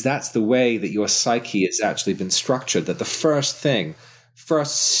 because that's the way that your psyche has actually been structured, that the first thing,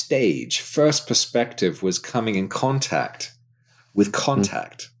 first stage, first perspective was coming in contact with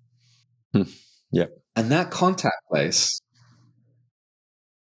contact. Yeah. And that contact place,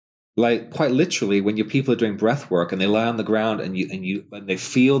 like quite literally, when your people are doing breath work and they lie on the ground and they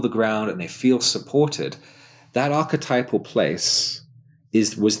feel the ground and they feel supported, that archetypal place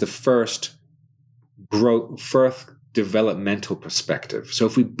was the first developmental perspective. So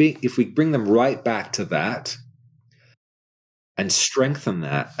if we bring them right back to that and strengthen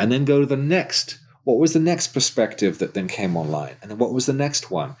that, and then go to the next, what was the next perspective that then came online? And then what was the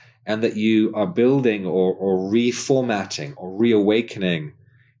next one? And that you are building or reformatting or reawakening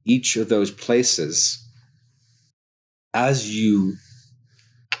each of those places as you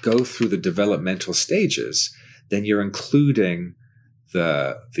go through the developmental stages, then you're including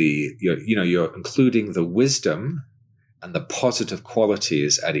you're including the wisdom and the positive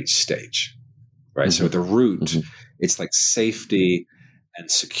qualities at each stage, right? Mm-hmm. So the root, it's like safety and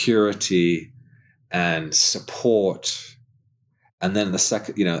security and support And then the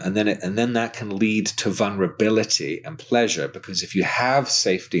second, and then that can lead to vulnerability and pleasure, because if you have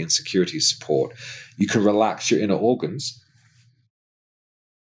safety and security support, you can relax your inner organs.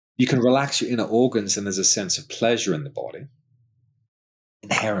 You can relax your inner organs, and there's a sense of pleasure in the body,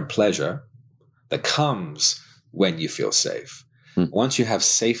 inherent pleasure that comes when you feel safe. Once you have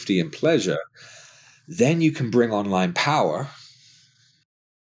safety and pleasure, then you can bring online power,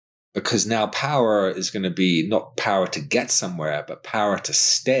 because now power is going to be not power to get somewhere, but power to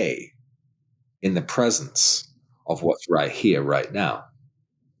stay in the presence of what's right here, right now.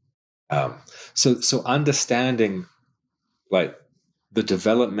 So understanding like the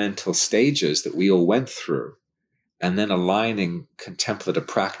developmental stages that we all went through, and then aligning contemplative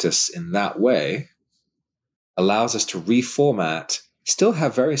practice in that way allows us to reformat, still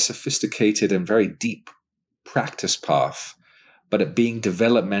have very sophisticated and very deep practice path, but it being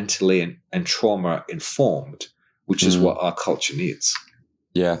developmentally and trauma informed, which is what our culture needs.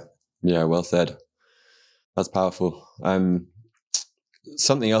 Yeah, well said. That's powerful.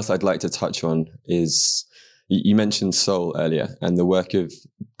 Something else I'd like to touch on is, you mentioned soul earlier, and the work of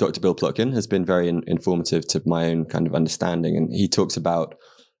Dr. Bill Plotkin has been very informative to my own kind of understanding. And he talks about,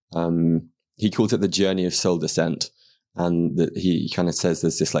 he calls it the journey of soul descent. And that he kind of says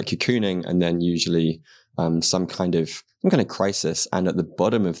there's this like cocooning, and then usually some kind of crisis. And at the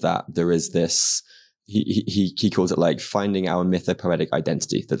bottom of that, there is this, he calls it like finding our mythopoetic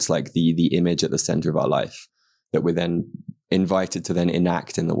identity. That's like the image at the center of our life that we're then invited to then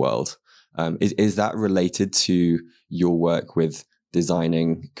enact in the world. Is that related to your work with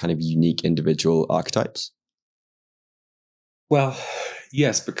designing kind of unique individual archetypes? Well,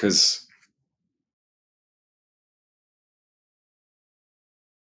 yes, because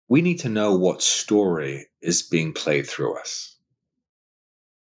we need to know what story is being played through us.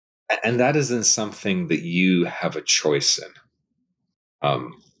 And that isn't something that you have a choice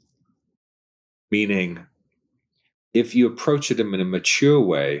in. Meaning, if you approach it in a mature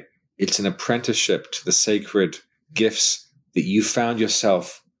way, it's an apprenticeship to the sacred gifts that you found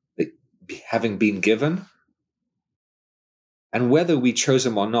yourself having been given. And whether we chose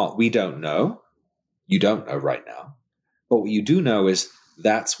them or not, we don't know. You don't know right now. But what you do know is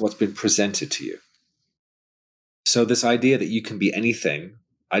that's what's been presented to you. So this idea that you can be anything,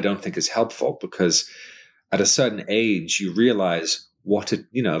 I don't think is helpful, because at a certain age, you realize what is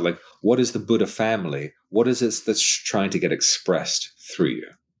the Buddha family? What is it that's trying to get expressed through you?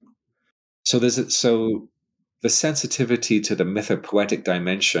 So the sensitivity to the mythopoetic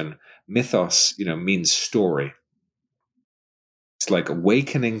dimension, mythos, means story. It's like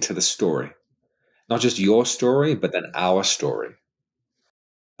awakening to the story, not just your story, but then our story.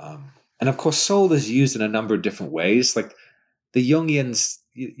 And of course, soul is used in a number of different ways. Like the Jungians,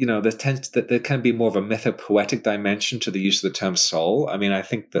 there can be more of a mythopoetic dimension to the use of the term soul. I mean, I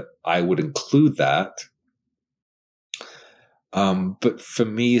think that I would include that. But for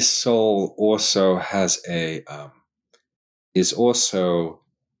me, soul also has is also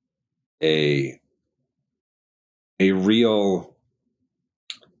a real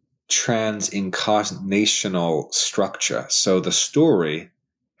trans-incarnational structure. So the story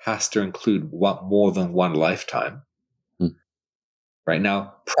has to include more than one lifetime. Right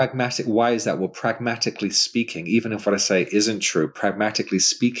now, why is that? Well, pragmatically speaking, even if what I say isn't true, pragmatically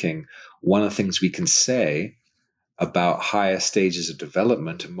speaking, one of the things we can say about higher stages of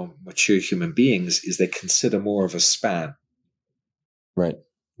development and more mature human beings is they consider more of a span. Right.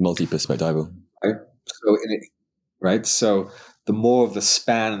 Multi-perspectival. Right. So the more of the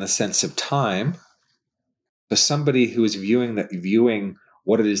span and the sense of time, for somebody who is viewing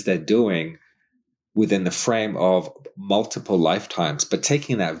what it is they're doing within the frame of multiple lifetimes, but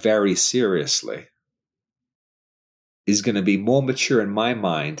taking that very seriously, is going to be more mature in my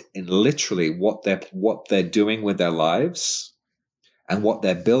mind in literally what they're doing with their lives and what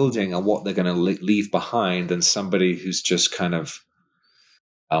they're building and what they're going to leave behind than somebody who's just kind of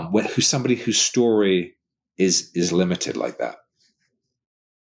whose story is limited like that.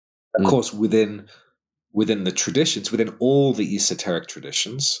 Of course, within the traditions, within all the esoteric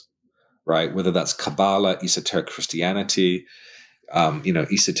traditions, right? Whether that's Kabbalah, esoteric Christianity,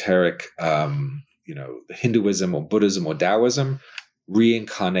 esoteric, Hinduism or Buddhism or Taoism,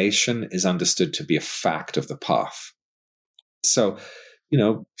 reincarnation is understood to be a fact of the path. So,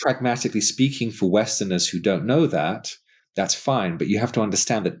 pragmatically speaking, for Westerners who don't know that, that's fine. But you have to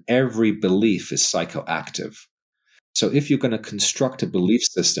understand that every belief is psychoactive. So if you're going to construct a belief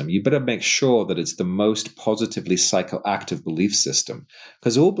system, you better make sure that it's the most positively psychoactive belief system,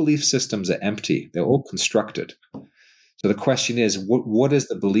 because all belief systems are empty. They're all constructed. So the question is, what is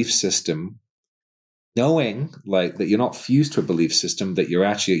the belief system knowing like that you're not fused to a belief system, that you're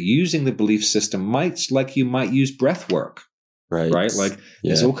actually using the belief system like you might use breath work, right? Like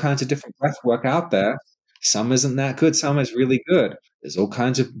there's all kinds of different breath work out there. Some isn't that good. Some is really good. There's all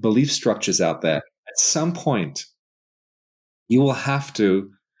kinds of belief structures out there. At some point, you will have to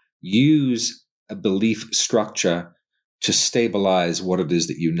use a belief structure to stabilize what it is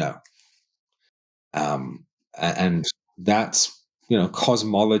that you know. And that's,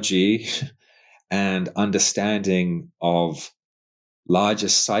 cosmology and understanding of larger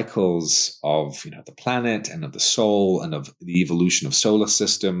cycles of, the planet and of the soul and of the evolution of solar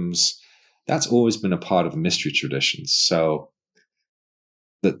systems. That's always been a part of mystery traditions. So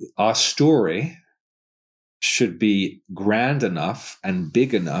that our story should be grand enough and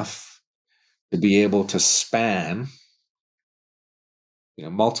big enough to be able to span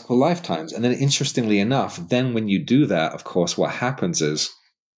multiple lifetimes. And then interestingly enough, then when you do that, of course, what happens is,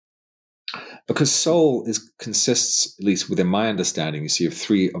 because soul consists, at least within my understanding, you see,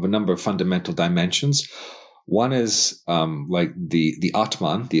 of a number of fundamental dimensions. One is like the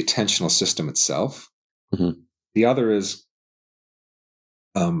Atman, the attentional system itself. Mm-hmm. The other is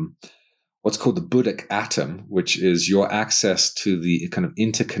what's called the Buddhic atom, which is your access to the kind of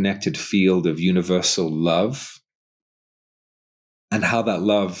interconnected field of universal love, and how that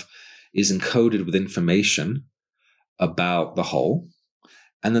love is encoded with information about the whole.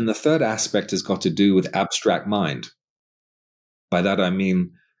 And then the third aspect has got to do with abstract mind. By that I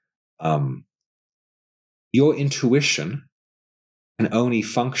mean your intuition can only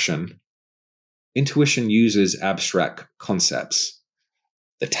function. Intuition uses abstract concepts,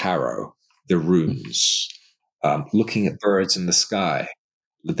 the tarot, the runes, looking at birds in the sky,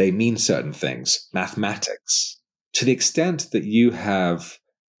 that they mean certain things, mathematics. To the extent that you have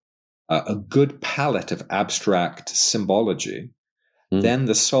a good palette of abstract symbology, then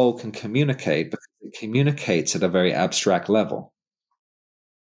the soul can communicate, because it communicates at a very abstract level,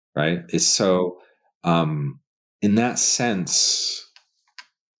 right? It's so, in that sense,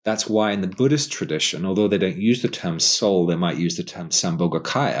 that's why in the Buddhist tradition, although they don't use the term soul, they might use the term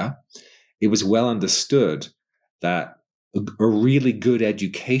Sambhogakaya, it was well understood that a really good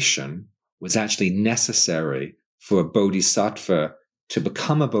education was actually necessary for a bodhisattva to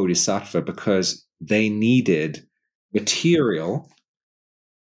become a bodhisattva, because they needed material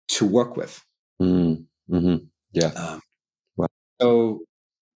to work with. Mm-hmm. Yeah. Wow. So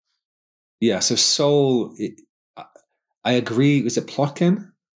soul, I agree. Was it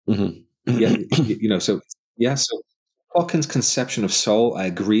Plotkin? Mm-hmm. So Plotkin's conception of soul, I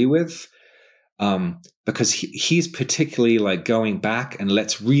agree with, because he's particularly like going back and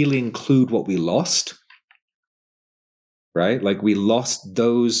let's really include what we lost. Right? Like we lost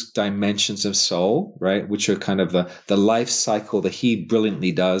those dimensions of soul, right? Which are kind of the life cycle that he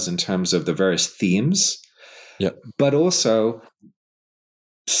brilliantly does in terms of the various themes. Yeah. But also,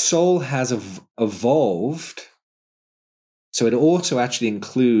 soul has evolved. So it also actually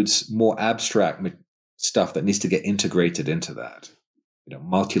includes more abstract stuff that needs to get integrated into that.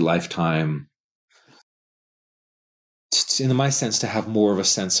 Multi-lifetime. In my sense, to have more of a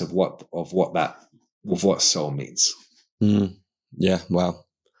sense of what soul means. Yeah, wow.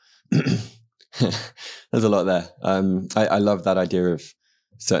 There's a lot there. I love that idea of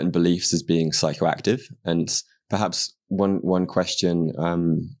certain beliefs as being psychoactive. And perhaps one question,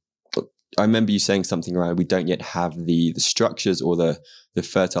 I remember you saying something around we don't yet have the structures or the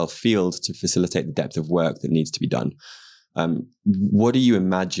fertile field to facilitate the depth of work that needs to be done. What do you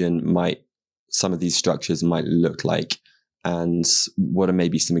imagine some of these structures might look like? And what are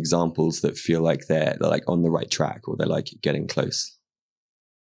maybe some examples that feel like they're like on the right track, or they're like getting close?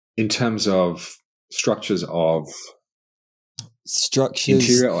 In terms of structures, interior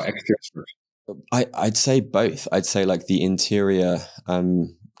or exterior structure? I'd say both. I'd say like the interior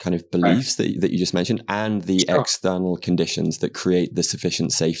kind of beliefs that you just mentioned, and the external conditions that create the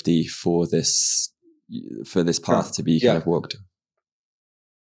sufficient safety for this path to be kind of walked.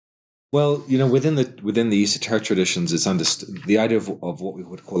 Well, within the esoteric traditions, it's understood the idea of what we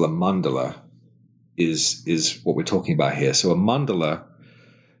would call a mandala is what we're talking about here. So a mandala,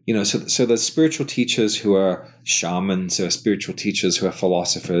 so there's spiritual teachers who are shamans, there are spiritual teachers who are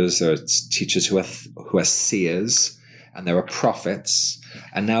philosophers, there are teachers who are seers, and there are prophets.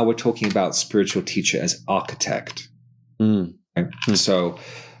 And now we're talking about spiritual teacher as architect. Right? So,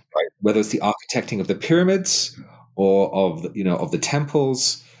 whether it's the architecting of the pyramids or of the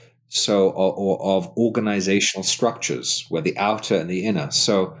temples. Or of organizational structures, where the outer and the inner.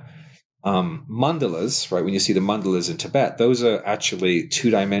 So mandalas, right? When you see the mandalas in Tibet, those are actually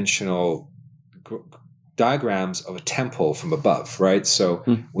two-dimensional diagrams of a temple from above, right? So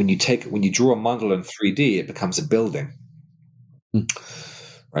when you draw a mandala in 3D, it becomes a building,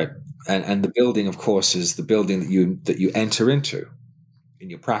 right? And the building, of course, is the building that you enter into in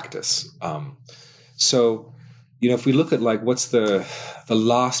your practice. So, if we look at like what's the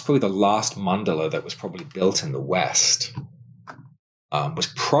last mandala that was probably built in the West, was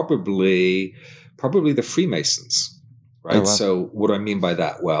probably the Freemasons, right? Oh, wow. So what do I mean by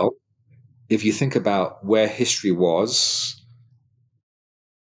that? Well, if you think about where history was,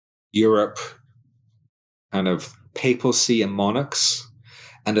 Europe, kind of papacy and monarchs,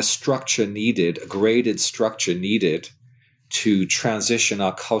 and a graded structure needed to transition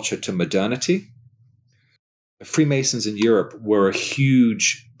our culture to modernity. The Freemasons in Europe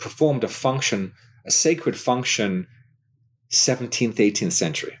performed a sacred function, 17th, 18th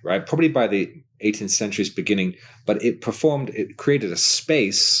century, right? Probably by the 18th century's beginning, but it created a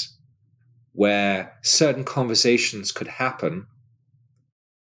space where certain conversations could happen.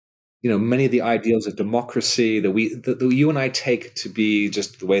 Many of the ideals of democracy that you and I take to be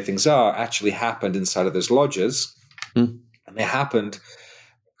just the way things are actually happened inside of those lodges. And they happened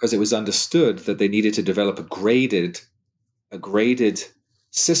because it was understood that they needed to develop a graded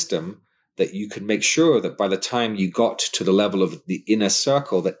system that you could make sure that by the time you got to the level of the inner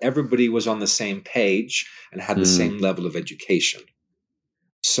circle, that everybody was on the same page and had the same level of education.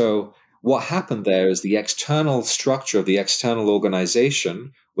 So what happened there is the external structure of the external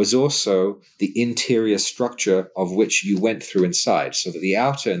organization was also the interior structure of which you went through inside, so that the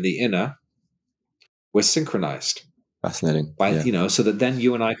outer and the inner were synchronized. Fascinating. So that then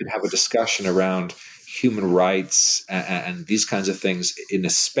you and I could have a discussion around human rights and these kinds of things in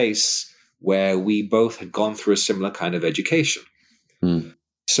a space where we both had gone through a similar kind of education.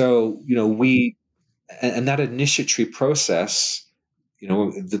 So, and that initiatory process,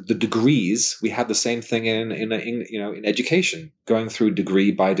 the degrees, we had the same thing in education, going through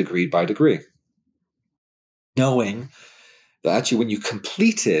degree by degree by degree, knowing that actually when you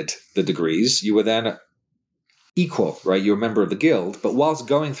completed the degrees, you were then equal, right? You're a member of the guild, but whilst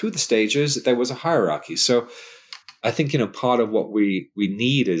going through the stages, there was a hierarchy. So I think, part of what we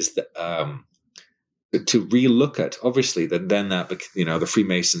need is to relook at, obviously, then that, the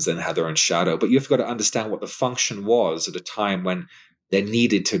Freemasons then had their own shadow, but you've got to understand what the function was at a time when there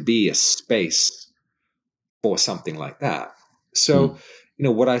needed to be a space for something like that. So,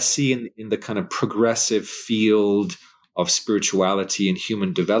 what I see in the kind of progressive field of spirituality and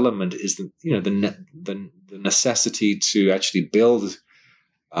human development is the necessity to actually build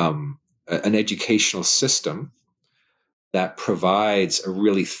an educational system that provides a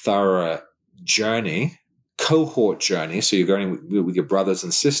really thorough cohort journey. So you're going with your brothers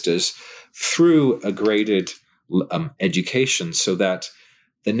and sisters through a graded education, so that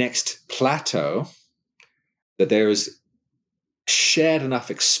the next plateau, that there is shared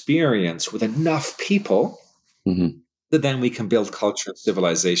enough experience with enough people that then we can build culture and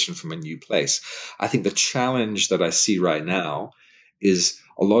civilization from a new place. I think the challenge that I see right now is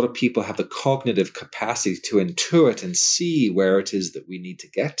a lot of people have the cognitive capacity to intuit and see where it is that we need to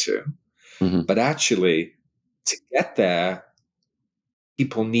get to. But actually, to get there,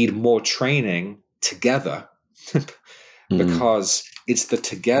 people need more training together because it's the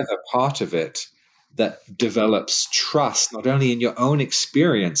together part of it that develops trust, not only in your own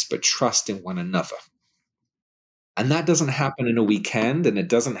experience, but trust in one another. And that doesn't happen in a weekend, and it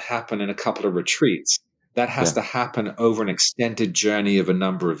doesn't happen in a couple of retreats. That has to happen over an extended journey of a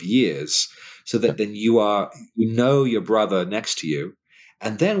number of years, so that then you know your brother next to you.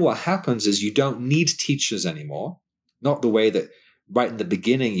 And then what happens is you don't need teachers anymore, not the way that right in the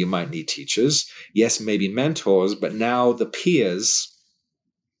beginning you might need teachers. Yes, maybe mentors, but now the peers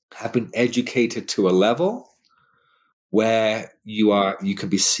have been educated to a level where you can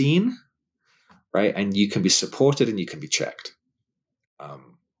be seen, right? And you can be supported and you can be checked.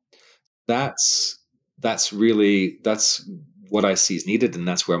 That's what I see is needed, and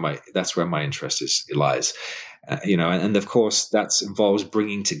that's where my interest lies. And of course that involves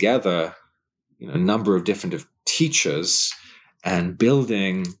bringing together a number of different teachers and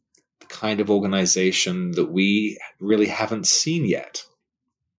building the kind of organization that we really haven't seen yet.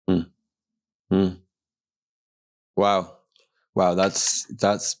 Wow,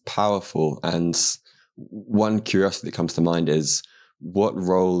 that's powerful. And one curiosity that comes to mind is, what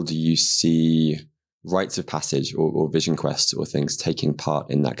role do you see rites of passage or vision quests or things taking part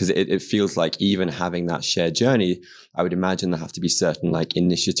in that? Because it feels like even having that shared journey, I would imagine there have to be certain like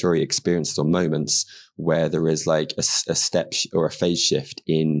initiatory experiences or moments where there is like a step or a phase shift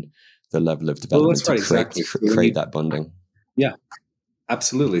in the level of development to create that bonding. Yeah,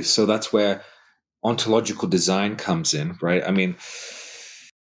 absolutely. So that's where ontological design comes in, right? I mean,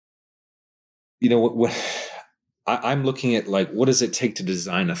 you know, what I'm looking at, like, what does it take to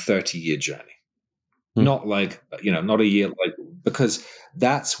design a 30-year journey? Not like, you know, not a year, like, because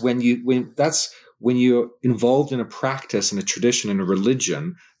that's when you're involved in a practice and a tradition and a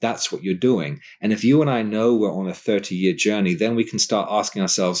religion, that's what you're doing. And if you and I know we're on a 30-year journey, then we can start asking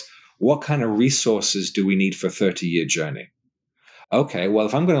ourselves, what kind of resources do we need for a 30-year journey? Okay, well,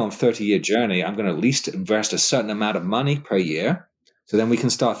 if I'm going on a 30-year journey, I'm going to at least invest a certain amount of money per year. So then we can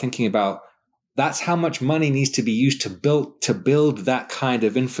start thinking about, that's how much money needs to be used to build that kind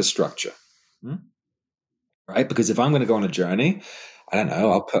of infrastructure. Right? Because if I'm going to go on a journey, I don't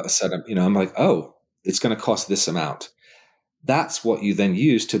know, I'll put a set up, you know, I'm like, oh, it's going to cost this amount. That's what you then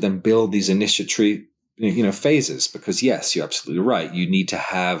use to then build these initiatory, you know, phases. Because yes, you're absolutely right. You need to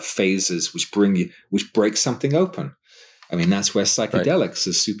have phases which break something open. I mean, that's where psychedelics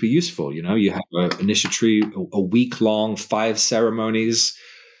is super useful. You know, you have an initiatory, a week-long 5 ceremonies,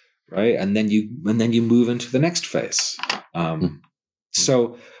 right? And then you move into the next phase.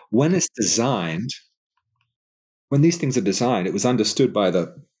 So when it's designed, when these things are designed, it was understood by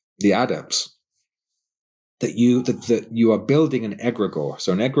the adepts that you are building an egregore.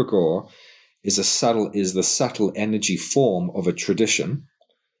 So an egregore is the subtle energy form of a tradition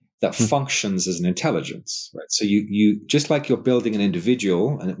that functions as an intelligence, right? So you just like you're building an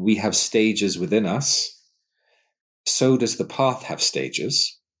individual, and we have stages within us, so does the path have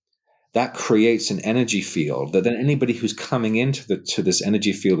stages. That creates an energy field that then anybody who's coming into this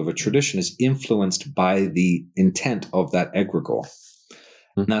energy field of a tradition is influenced by the intent of that egregore.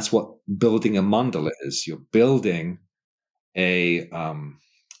 And that's what building a mandala is. You're building a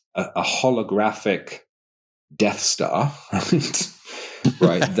holographic Death Star,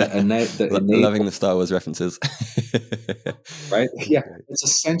 right? Loving the Star Wars references. Right? Yeah. It's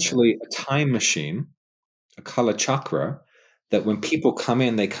essentially a time machine, a color chakra, that when people come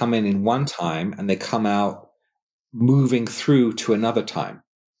in, they come in one time and they come out moving through to another time,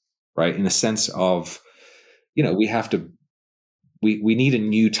 right? In a sense of, you know, we need a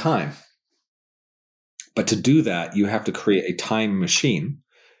new time. But to do that, you have to create a time machine,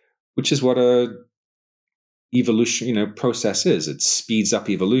 which is what a evolution, you know, process is. It speeds up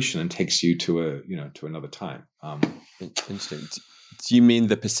evolution and takes you to another time. Interesting. Do you mean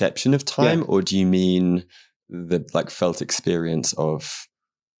the perception of time, or do you mean the like felt experience of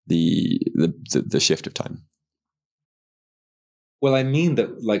the shift of time? Well, I mean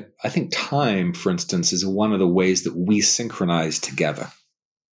that, like, I think time, for instance, is one of the ways that we synchronize together.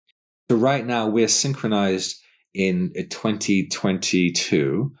 So right now we're synchronized in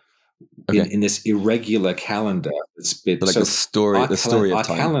 2022 in this irregular calendar. Like the story of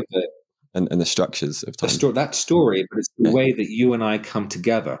time, calendar, and the structures of time. That story, but it's the way that you and I come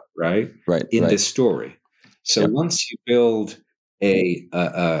together, right? In this story. So once you build a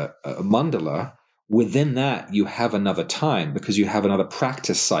mandala, within that you have another time because you have another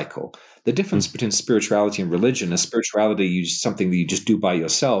practice cycle. The difference between spirituality and religion is spirituality is something that you just do by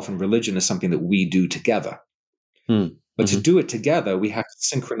yourself, and religion is something that we do together. But to do it together, we have to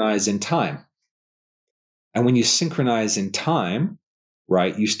synchronize in time. And when you synchronize in time,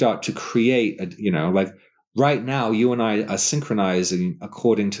 right, you start to create, like right now, you and I are synchronizing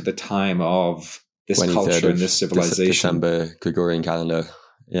according to the time of this culture and this civilization. December Gregorian calendar.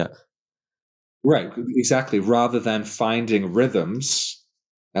 Yeah. Right, exactly. Rather than finding rhythms.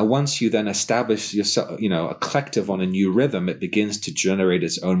 Now, once you then establish yourself, a collective on a new rhythm, it begins to generate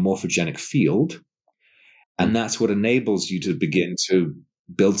its own morphogenic field. And that's what enables you to begin to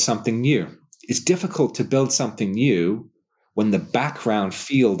build something new. It's difficult to build something new when the background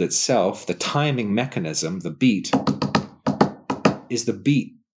field itself, the timing mechanism, the beat, is the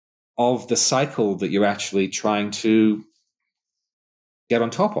beat of the cycle that you're actually trying to get on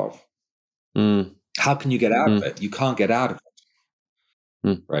top of. How can you get out of it? You can't get out of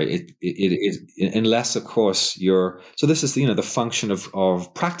it. Right? It is, unless, of course, you're. So this is the function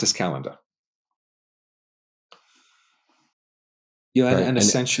of practice calendar. And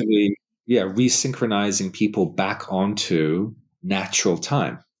essentially, resynchronizing people back onto natural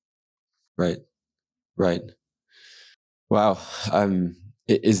time. Right. Wow.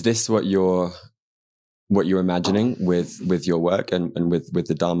 Is this what you're imagining with your work and with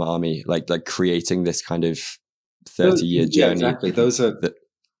the Dharma Army, like creating this kind of 30-year journey? Yeah, exactly. Those are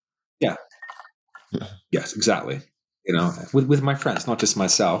yes, exactly. With my friends, not just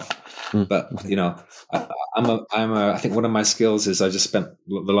myself, but I think one of my skills is I just spent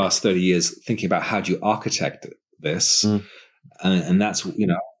the last 30 years thinking about how do you architect this, and that's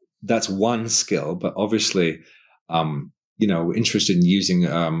that's one skill. But obviously, interested in using,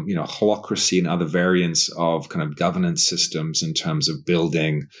 holacracy and other variants of kind of governance systems in terms of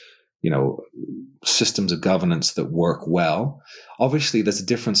building, systems of governance that work well. Obviously, there's a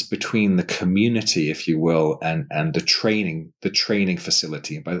difference between the community, if you will, and the training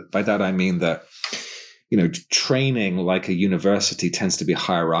facility. By that, I mean that, training like a university tends to be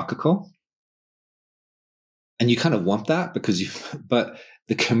hierarchical. And you kind of want that but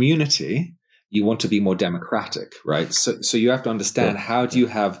the community, you want to be more democratic, right? So you have to understand, how do you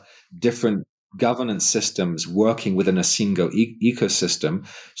have different governance systems working within a single ecosystem,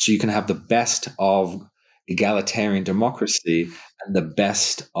 so you can have the best of egalitarian democracy and the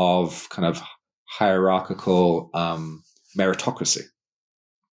best of kind of hierarchical meritocracy.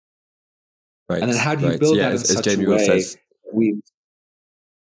 Right. And then how do you build that in such Jamie a way? Says,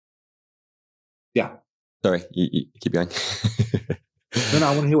 Sorry, you keep going. No,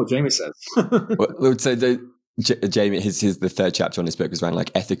 I want to hear what Jamie says. So Jamie, his the third chapter on his book is around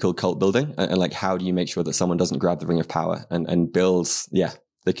like ethical cult building and like how do you make sure that someone doesn't grab the ring of power and builds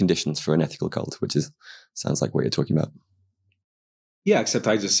the conditions for an ethical cult, which sounds like what you're talking about. Yeah, except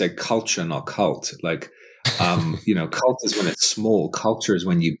I just said culture, not cult. Like, cult is when it's small. Culture is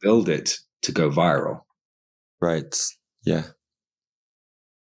when you build it to go viral. Right. Yeah.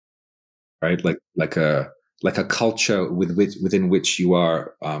 Right. Like a culture within which you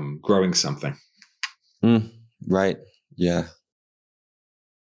are growing something. Right. Yeah.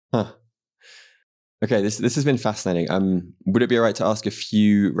 Huh. Okay. This has been fascinating. Would it be all right to ask a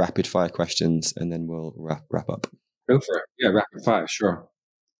few rapid fire questions and then we'll wrap up? Go for it. Yeah, rapid fire. Sure.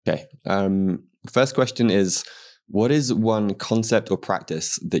 Okay. First question is, what is one concept or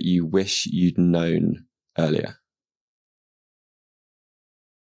practice that you wish you'd known earlier?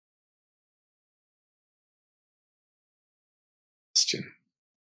 Question.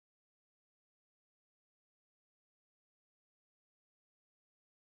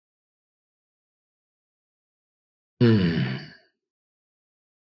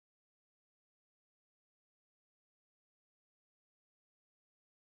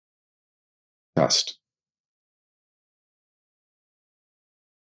 Trust.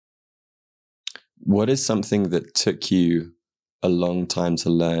 What is something that took you a long time to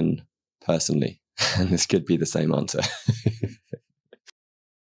learn personally? And this could be the same answer.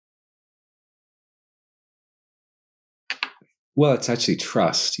 Well, it's actually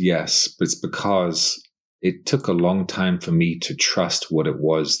trust, yes, but it's because it took a long time for me to trust what it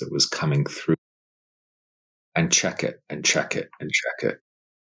was that was coming through and check it and check it and check it.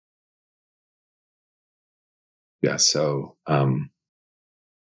 Yeah. So,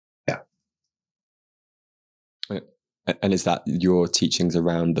 yeah. And is that your teachings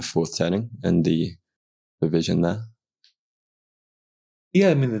around the fourth turning and the vision there? Yeah,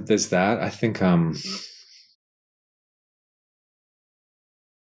 I mean, there's that. I think,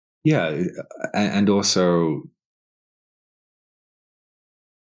 yeah, and also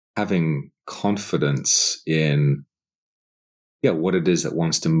having confidence in, what it is that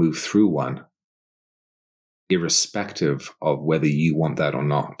wants to move through one, irrespective of whether you want that or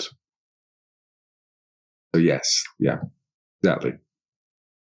not. So yes, yeah, exactly.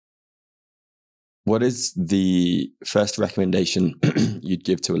 What is the first recommendation you'd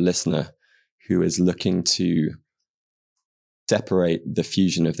give to a listener who is looking to separate the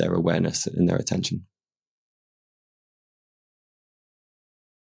fusion of their awareness and their attention?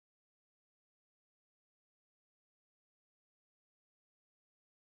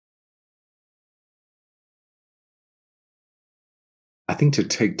 I think to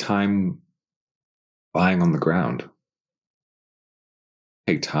take time lying on the ground,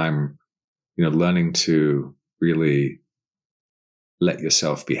 take time, learning to really let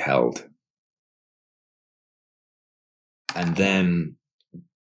yourself be held. And then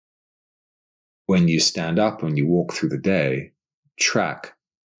when you stand up and you walk through the day, track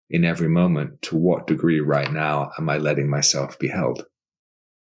in every moment to what degree right now am I letting myself be held?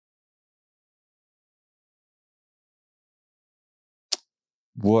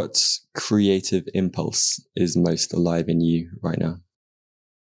 What creative impulse is most alive in you right now?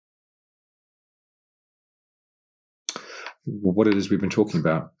 What it is we've been talking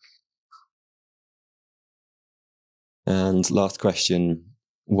about. And last question,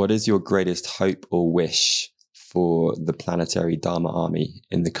 what is your greatest hope or wish for the Planetary Dharma Army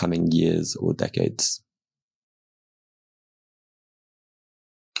in the coming years or decades?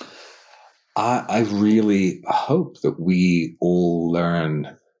 I really hope that we all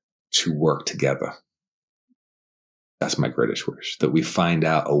learn to work together. That's my greatest wish, that we find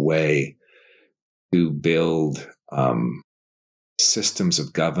out a way to build systems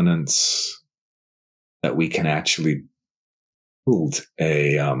of governance that we can actually build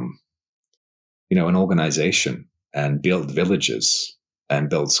an organization and build villages and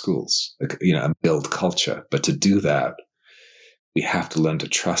build schools, and build culture. But to do that, we have to learn to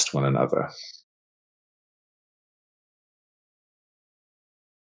trust one another.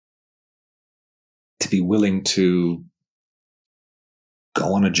 To be willing to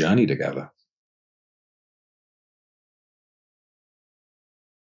go on a journey together.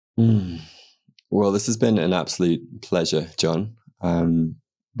 Well, this has been an absolute pleasure, John.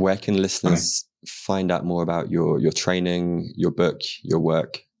 Where can listeners find out more about your training, your book, your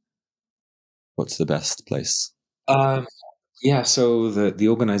work? What's the best place? So the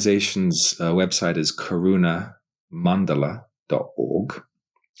organization's website is karunamandala.org.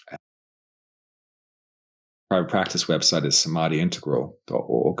 Private practice website is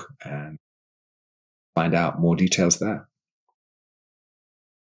samadhiintegral.org, and find out more details there.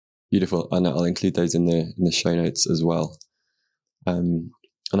 Beautiful, and I'll include those in the show notes as well. And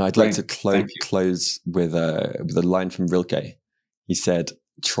I'd like to close with a line from Rilke. He said,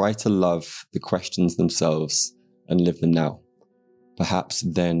 "Try to love the questions themselves and live them now. Perhaps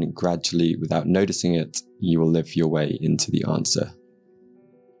then, gradually, without noticing it, you will live your way into the answer."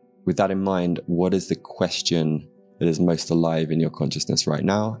 With that in mind, what is the question that is most alive in your consciousness right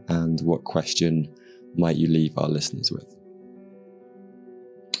now? And what question might you leave our listeners with?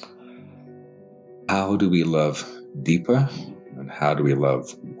 How do we love deeper? And how do we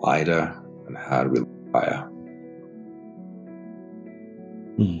love wider? And how do we love higher?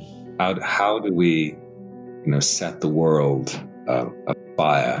 How do we, set the world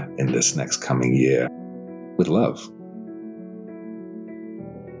afire in this next coming year with love?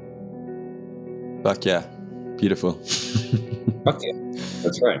 Fuck yeah. Beautiful. Fuck yeah.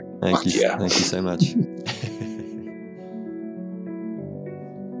 That's right. Thank you. Yeah. Thank you so much.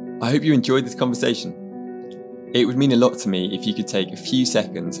 I hope you enjoyed this conversation. It would mean a lot to me if you could take a few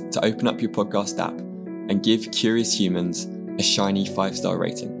seconds to open up your podcast app and give Curious Humans a shiny 5-star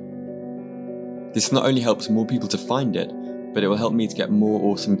rating. This not only helps more people to find it, but it will help me to get more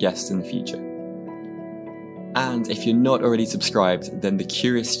awesome guests in the future. And if you're not already subscribed, then the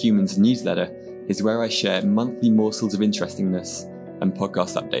Curious Humans newsletter is where I share monthly morsels of interestingness and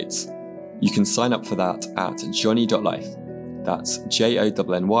podcast updates. You can sign up for that at johnny.life. That's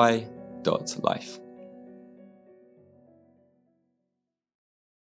JONNY.life.